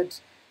grounded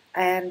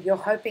and you're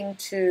hoping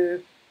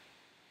to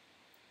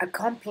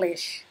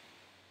accomplish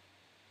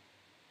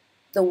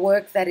the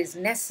work that is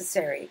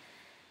necessary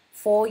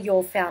for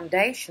your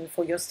foundation,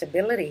 for your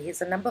stability,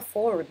 he's a number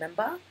 4,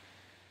 remember?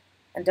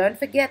 And don't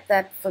forget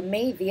that for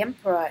me, the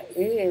Emperor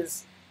he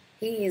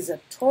is a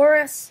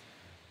Taurus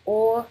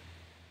or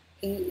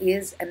he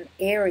is an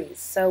Aries.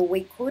 So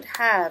we could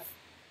have,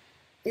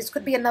 this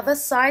could be another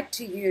side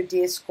to you,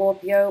 dear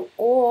Scorpio,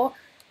 or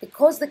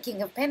because the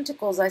King of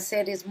Pentacles, I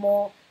said, is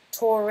more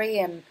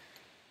Taurian,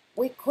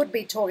 we could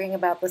be talking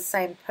about the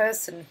same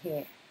person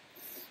here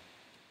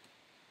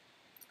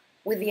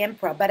with the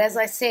Emperor. But as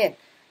I said,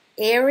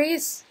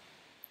 Aries,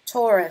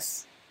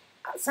 Taurus.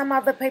 Some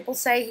other people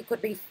say he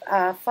could be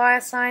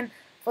fire sign.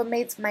 For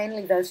me, it's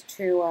mainly those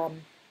two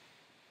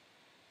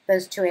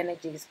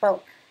energies.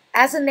 But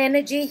as an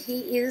energy,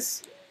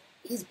 he's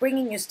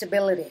bringing you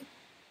stability.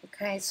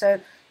 Okay, so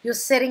you're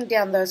setting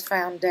down those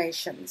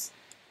foundations.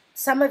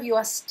 Some of you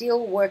are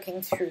still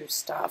working through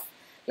stuff.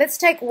 Let's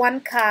take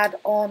one card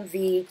on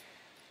the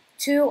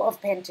Two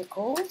of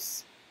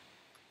Pentacles.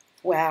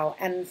 Wow,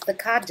 and the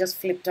card just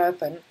flipped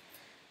open.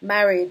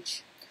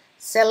 Marriage,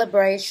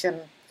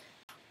 celebration.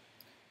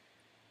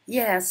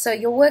 Yeah, so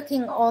you're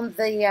working on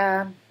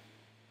the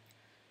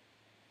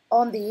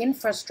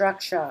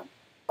infrastructure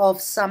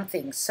of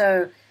something.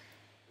 So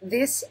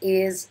this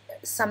is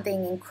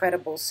something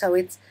incredible. So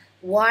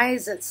why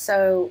is it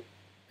so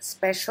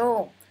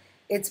special?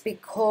 It's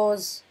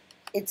because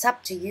it's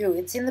up to you.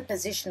 It's in the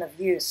position of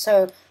you.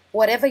 So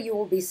whatever you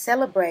will be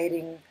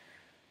celebrating,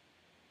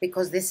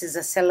 because this is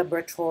a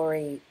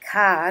celebratory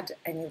card,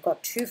 and you've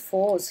got 2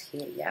 4s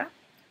here, yeah?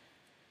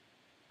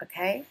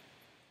 Okay?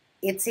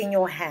 It's in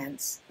your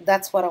hands.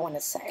 That's what I want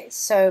to say.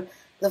 So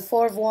the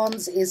 4 of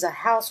Wands is a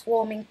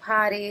housewarming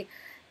party.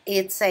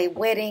 It's a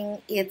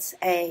wedding. It's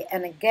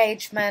an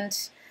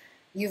engagement.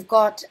 You've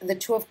got the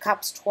 2 of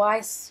Cups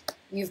twice.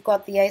 You've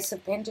got the Ace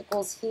of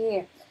Pentacles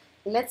here.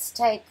 Let's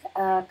take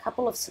a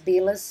couple of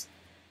Sibillas.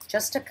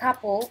 Just a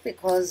couple,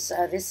 because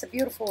this is a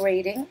beautiful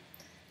reading.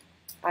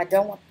 I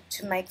don't want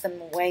to make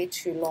them way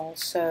too long.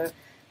 So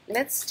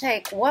let's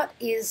take,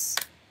 what's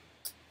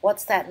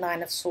that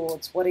 9 of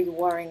Swords? What are you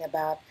worrying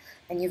about?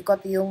 And you've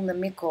got the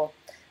Ulnamiko,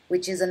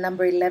 which is a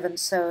number 11.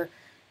 So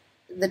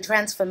the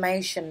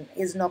transformation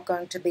is not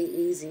going to be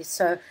easy.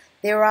 So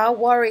there are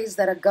worries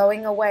that are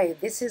going away.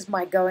 This is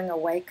my going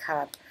away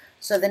card.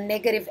 So the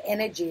negative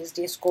energies,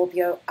 dear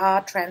Scorpio,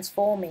 are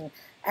transforming.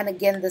 And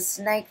again, the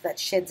snake that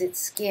sheds its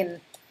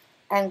skin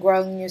and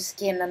growing new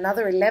skin.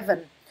 Another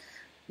 11.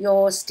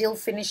 You're still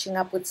finishing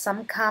up with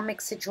some karmic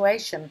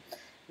situation.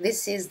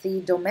 This is the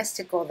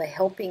domestic or the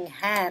helping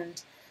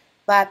hand.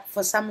 But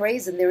for some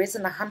reason, there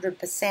isn't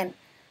 100%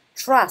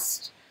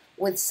 trust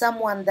with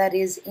someone that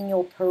is in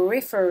your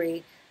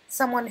periphery,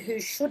 someone who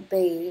should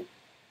be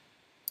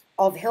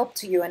of help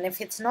to you. And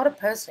if it's not a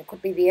person, it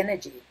could be the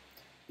energy.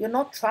 You're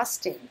not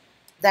trusting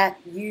that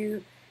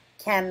you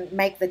can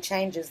make the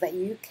changes, that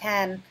you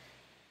can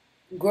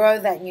grow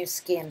that new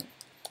skin.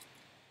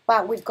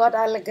 But we've got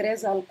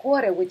Allegrezza al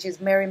Cuore, which is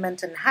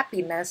merriment and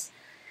happiness.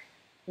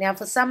 Now,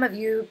 for some of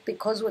you,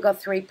 because we've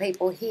got 3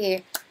 people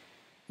here,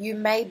 there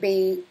may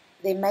be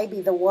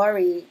the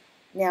worry.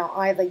 Now,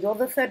 either you're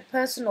the 3rd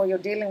person or you're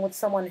dealing with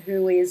someone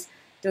who is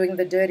doing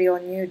the dirty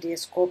on you, dear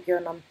Scorpio.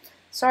 And I'm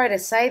sorry to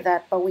say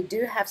that, but we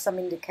do have some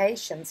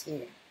indications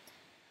here.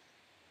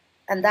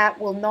 And that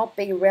will not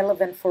be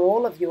relevant for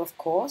all of you, of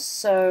course.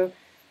 So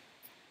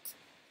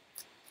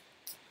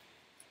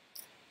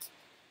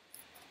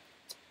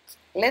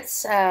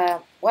let's,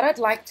 what I'd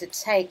like to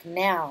take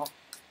now,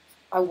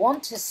 I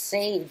want to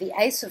see the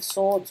Ace of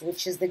Swords,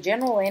 which is the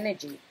general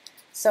energy.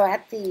 So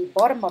at the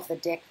bottom of the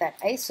deck, that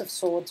Ace of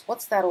Swords,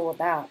 what's that all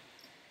about?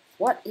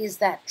 What is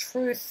that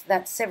truth,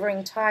 that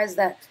severing ties,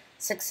 that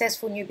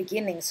successful new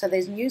beginning? So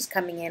there's news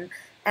coming in,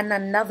 and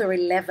another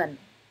 11.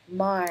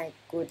 My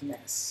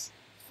goodness.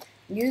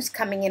 News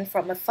coming in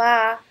from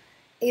afar.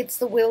 It's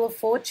the Wheel of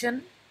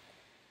Fortune,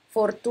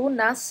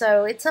 Fortuna.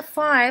 So it's a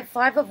 5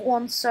 of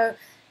Wands. So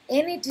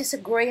any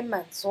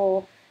disagreements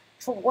or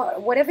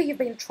whatever you've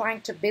been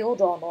trying to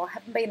build on or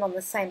haven't been on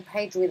the same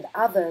page with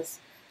others,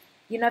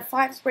 You know,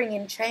 fives bring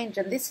in change,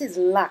 and this is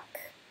luck.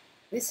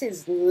 This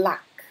is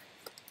luck.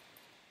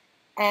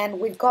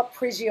 And we've got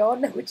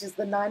Prigione, which is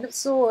the Nine of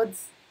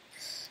Swords.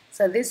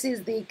 So this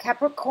is the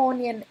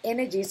Capricornian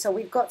energy. So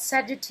we've got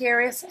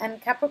Sagittarius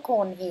and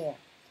Capricorn here.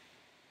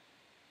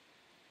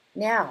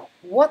 Now,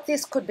 what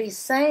this could be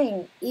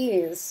saying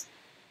is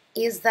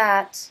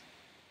that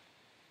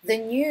the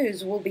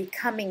news will be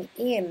coming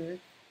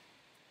in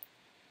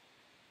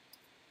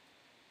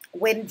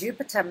when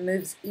Jupiter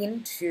moves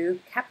into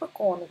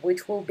Capricorn,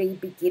 which will be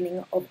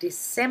beginning of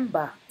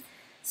December.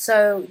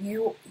 So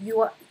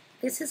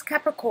this is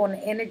Capricorn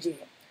energy.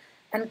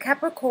 And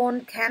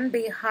Capricorn can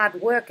be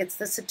hard work. It's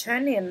the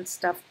Saturnian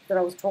stuff that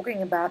I was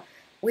talking about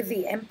with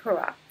the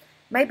Emperor.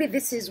 Maybe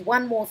this is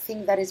one more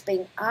thing that is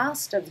being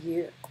asked of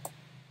you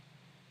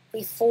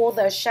before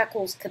those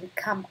shackles can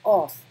come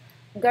off.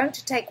 I'm going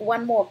to take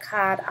one more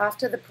card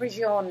after the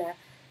Prigione.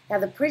 Now,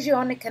 the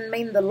Prigione can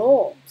mean the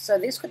law. So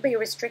this could be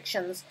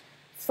restrictions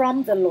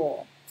from the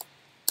law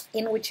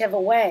in whichever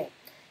way.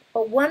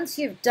 But once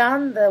you've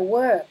done the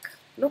work,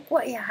 look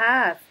what you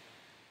have.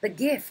 The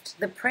gift,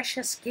 the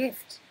precious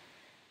gift.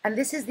 And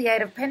this is the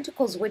Eight of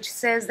Pentacles, which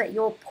says that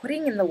you're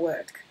putting in the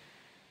work.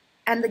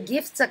 And the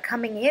gifts are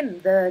coming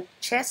in. The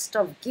chest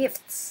of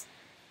gifts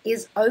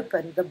is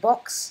open. The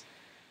box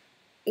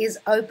is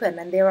open.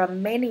 And there are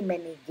many,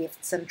 many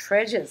gifts and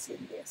treasures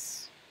in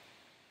this.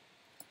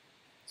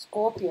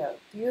 Scorpio,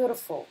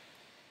 beautiful.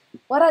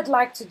 What I'd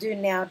like to do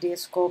now, dear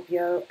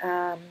Scorpio,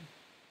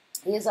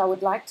 is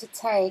I'd like to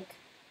take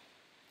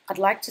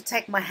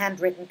my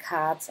handwritten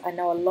cards. I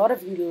know a lot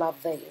of you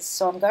love these.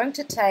 So I'm going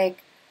to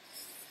take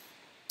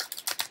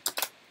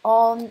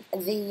on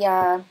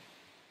the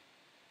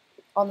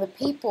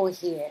people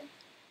here.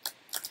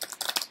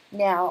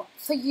 Now,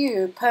 for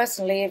you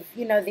personally, if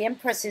you know the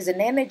Empress is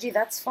an energy,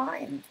 that's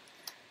fine.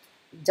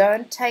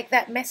 Don't take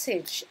that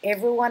message.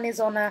 Everyone is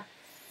in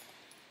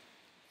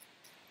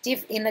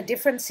a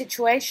different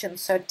situation,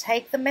 so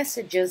take the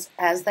messages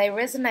as they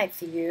resonate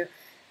for you.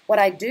 What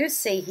I do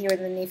see here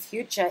in the near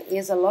future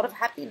is a lot of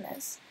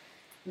happiness.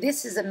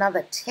 This is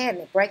another 10.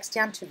 It breaks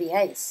down to the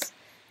ace.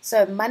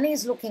 So money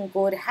is looking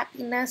good,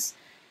 happiness,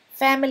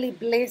 family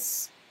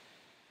bliss.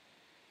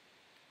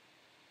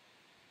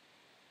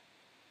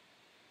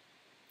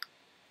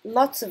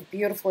 Lots of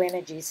beautiful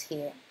energies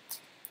here.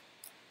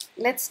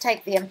 Let's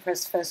take the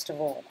Empress first of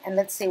all, and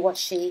let's see what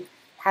she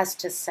has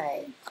to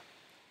say.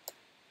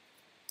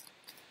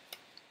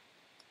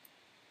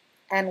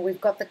 And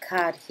we've got the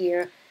card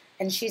here,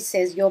 and she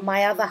says, "You're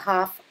my other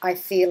half, I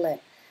feel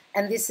it."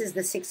 And this is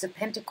the Six of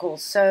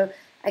Pentacles. So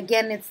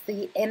again, it's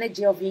the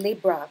energy of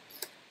Libra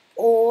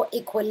or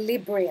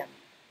equilibrium,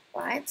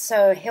 right?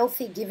 So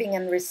healthy giving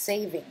and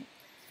receiving.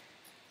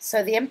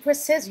 So the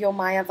Empress says, "You're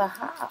my other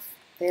half."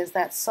 There's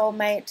that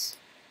soulmate,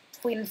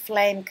 twin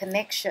flame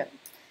connection.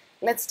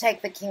 Let's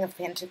take the King of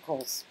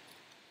Pentacles.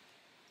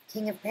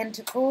 King of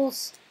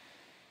Pentacles,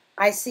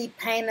 I see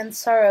pain and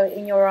sorrow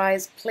in your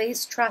eyes.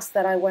 Please trust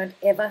that I won't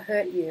ever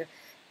hurt you.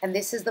 And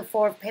this is the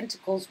Four of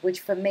Pentacles, which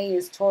for me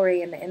is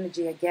Taurian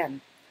energy again.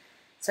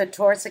 So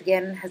Taurus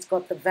again has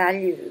got the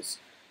values,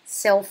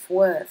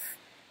 self-worth,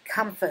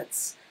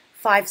 comforts,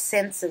 five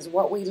senses,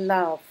 what we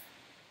love.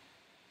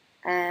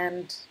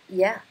 And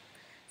yeah,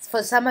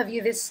 for some of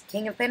you, this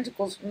King of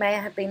Pentacles may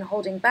have been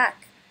holding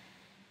back.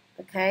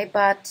 Okay,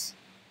 but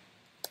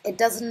it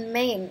doesn't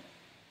mean,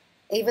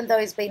 even though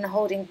he's been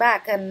holding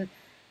back, and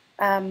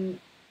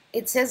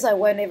it says I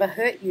won't ever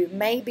hurt you,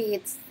 maybe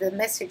it's the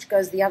message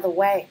goes the other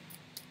way.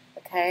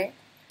 Okay,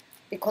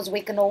 because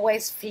we can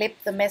always flip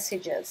the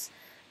messages.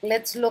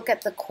 Let's look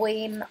at the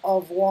Queen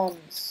of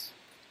Wands.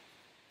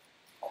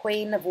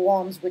 Queen of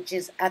Wands, which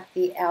is at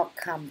the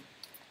outcome.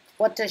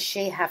 What does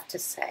she have to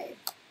say?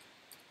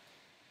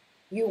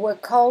 You were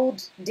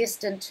cold,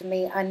 distant to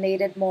me. I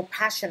needed more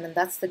passion, and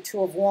that's the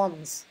Two of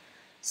Wands.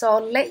 So I'll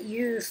let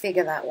you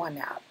figure that one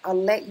out. I'll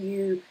let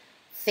you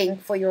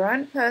think for your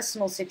own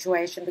personal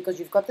situation, because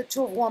you've got the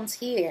Two of Wands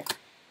here,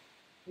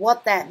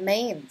 what that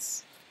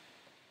means.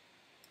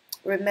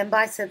 Remember,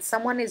 I said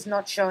someone is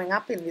not showing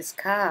up in this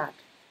card.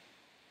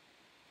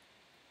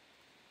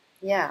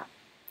 Yeah.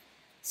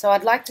 So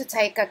I'd like to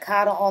take a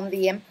card on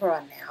the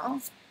Emperor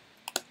now.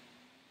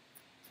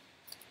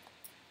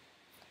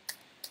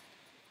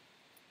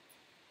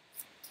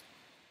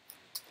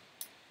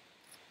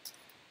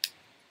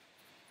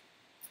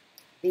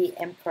 The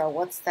Emperor,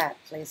 what's that,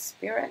 please,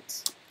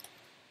 Spirit?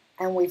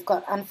 And we've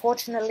got,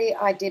 unfortunately,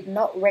 I did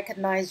not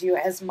recognize you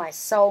as my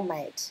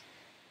soulmate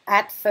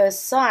at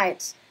first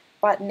sight,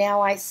 but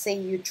now I see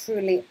you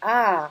truly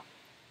are.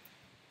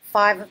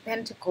 Five of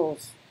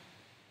Pentacles.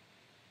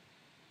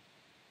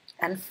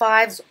 And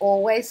fives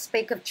always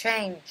speak of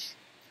change,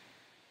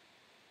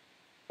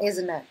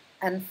 isn't it?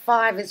 And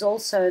five is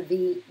also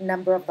the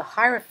number of the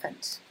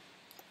Hierophant.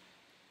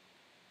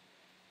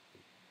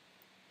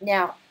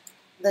 Now,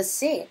 the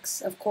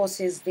six, of course,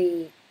 is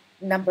the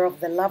number of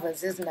the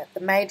lovers, isn't it? The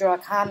major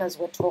arcanas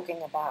we're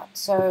talking about.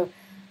 So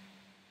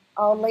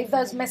I'll leave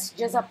those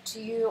messages up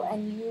to you,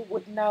 and you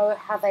would know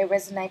how they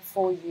resonate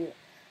for you.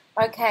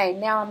 Okay,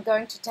 now I'm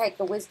going to take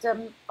the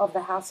wisdom of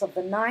the House of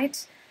the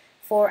Night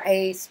for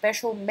a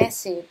special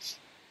message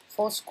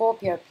for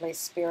Scorpio, please,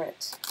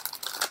 Spirit.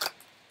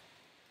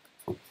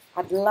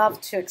 I'd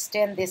love to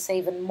extend this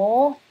even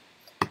more,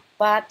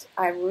 but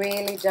I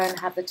really don't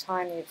have the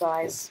time, you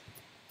guys.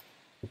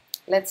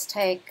 Let's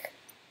take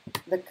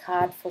the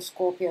card for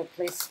Scorpio,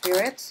 please,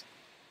 Spirit.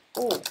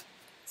 Ooh.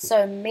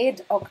 So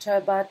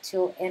mid-October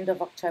till end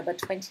of October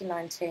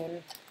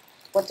 2019,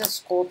 what does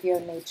Scorpio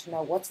need to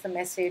know? What's the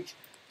message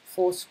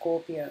for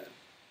Scorpio?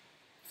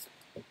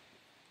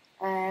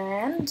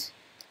 And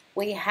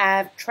we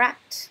have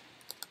trapped.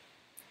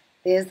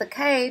 There's the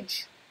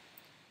cage.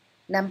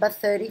 Number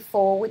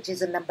 34, which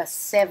is a number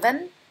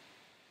 7.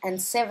 And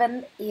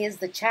 7 is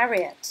the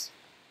Chariot.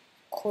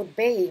 Could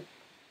be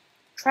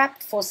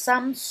trapped for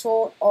some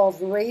sort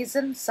of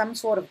reason, some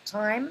sort of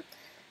time.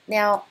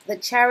 Now, the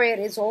Chariot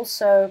is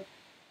also,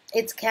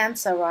 it's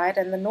Cancer, right?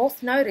 And the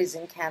North Node is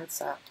in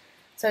Cancer.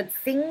 So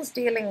things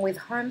dealing with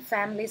home,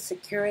 family,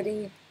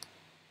 security.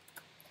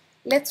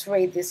 Let's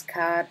read this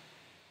card.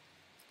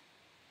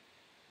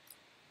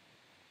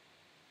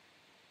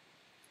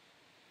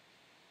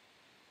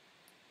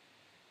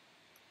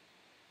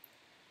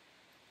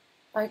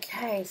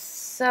 Okay,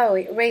 so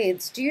it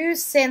reads, do you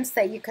sense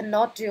that you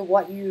cannot do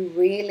what you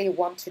really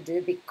want to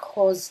do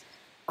because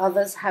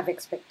others have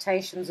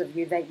expectations of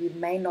you that you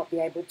may not be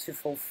able to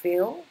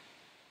fulfill?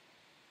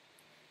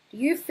 Do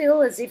you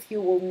feel as if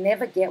you will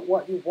never get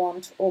what you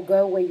want or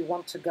go where you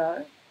want to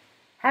go?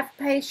 Have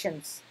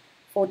patience,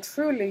 for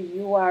truly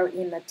you are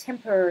in a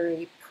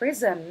temporary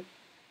prison,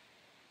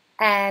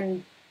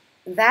 and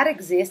that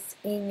exists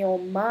in your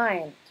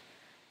mind.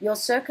 Your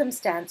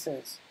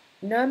circumstances,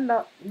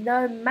 no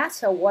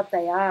matter what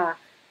they are,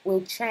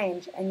 will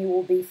change, and you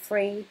will be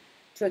free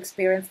to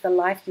experience the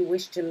life you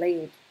wish to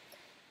lead.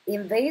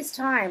 In these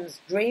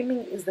times,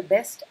 dreaming is the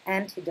best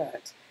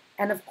antidote,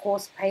 and of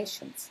course,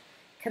 patience.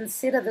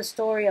 Consider the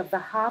story of the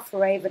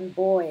half-raven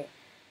boy,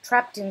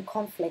 trapped in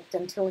conflict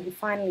until he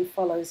finally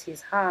follows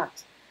his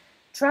heart.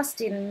 Trust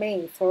in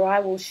me, for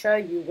I will show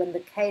you when the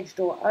cage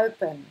doors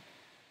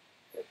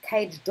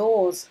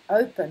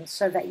open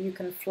so that you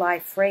can fly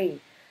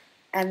free.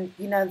 And,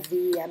 you know,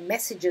 the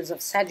messages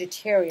of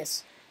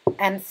Sagittarius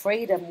and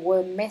freedom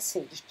were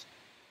messaged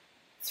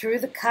through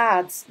the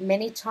cards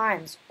many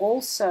times.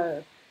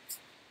 Also,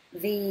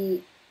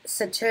 the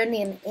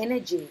Saturnian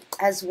energy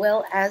as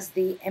well as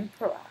the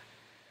Emperor.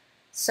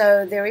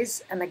 So there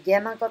is, and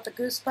again I got the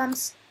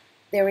goosebumps,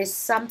 there is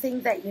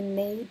something that you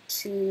need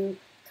to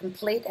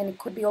complete, and it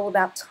could be all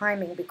about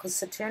timing, because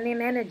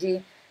Saturnian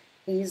energy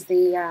is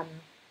the,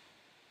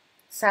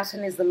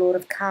 Saturn is the Lord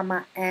of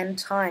karma and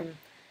time.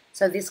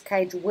 So this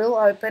cage will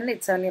open,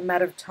 it's only a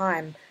matter of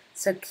time.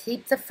 So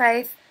keep the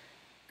faith,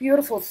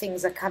 beautiful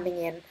things are coming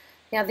in.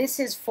 Now this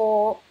is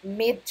for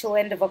mid till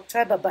end of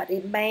October, but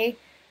it may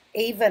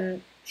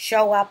even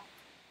show up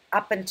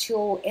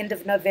until end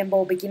of November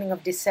or beginning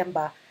of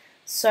December.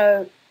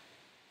 So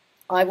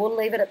I will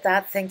leave it at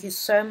that. Thank you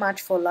so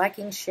much for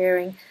liking,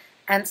 sharing,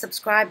 and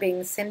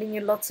subscribing. Sending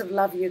you lots of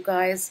love, you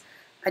guys.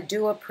 I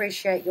do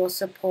appreciate your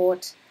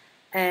support,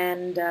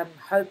 and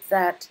hope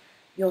that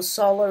your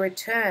solar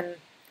return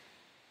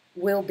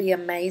will be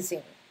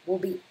amazing. Will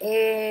be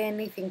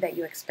anything that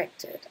you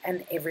expected,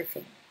 and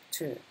everything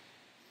too.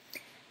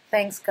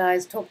 Thanks,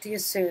 guys. Talk to you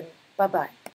soon. Bye-bye.